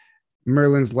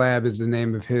 Merlin's Lab is the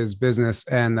name of his business,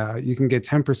 and you can get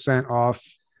 10% off,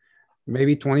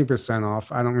 maybe 20%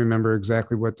 off. I don't remember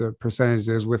exactly what the percentage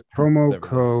is with promo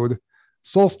code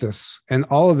Solstice, and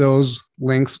all of those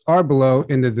links are below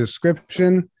in the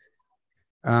description.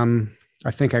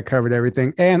 I think I covered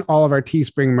everything, and all of our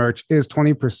Teespring merch is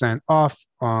 20% off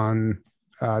on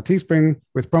Teespring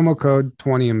with promo code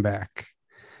 20 and back.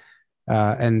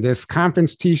 And this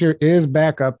conference t-shirt is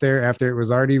back up there after it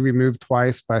was already removed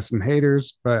twice by some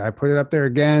haters, but I put it up there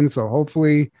again, so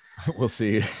hopefully we'll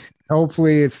see.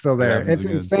 Hopefully it's still there. It's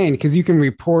insane because you can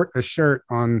report a shirt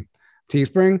on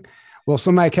Teespring. Well,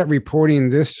 somebody kept reporting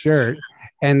this shirt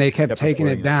and they kept taking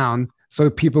it down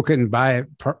so people couldn't buy it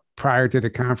prior to the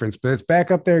conference. But it's back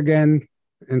up there again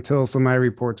until somebody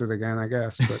reports it again, I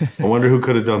guess. But I wonder who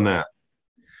could have done that.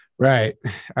 Right.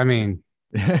 I mean,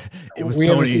 it was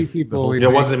Tony.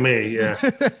 It wasn't me.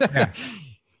 Yeah.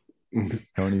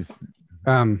 Tony's.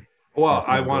 Well,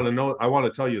 I want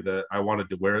to tell you that I wanted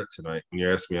to wear it tonight when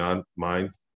you asked me on mine.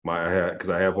 Because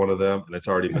I have one of them and it's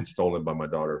already been stolen by my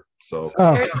daughter. So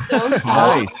they're so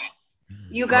soft.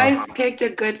 You guys picked a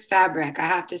good fabric. I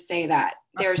have to say that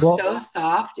they're so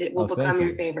soft. It will become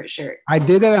your favorite shirt. I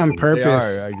did that on purpose.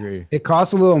 I agree. It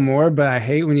costs a little more, but I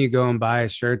hate when you go and buy a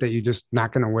shirt that you're just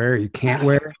not going to wear. You can't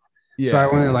wear. Yeah. So I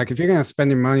wanted, like, if you're going to spend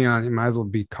your money on it, you might as well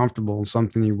be comfortable in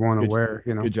something you want to wear.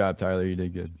 You know. Good job, Tyler. You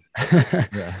did good.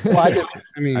 Yeah. Well,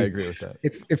 I mean, I agree with that.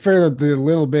 It's for the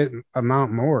little bit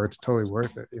amount more, it's totally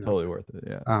worth it. You know? Totally worth it.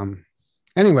 Yeah.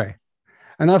 Anyway,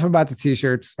 enough about the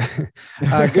t-shirts.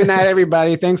 Good night,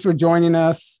 everybody. Thanks for joining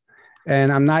us.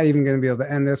 And I'm not even going to be able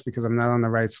to end this because I'm not on the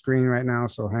right screen right now.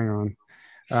 So hang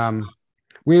on.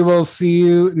 We will see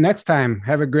you next time.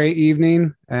 Have a great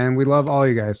evening, and we love all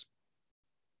you guys.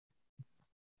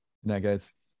 Good night, guys.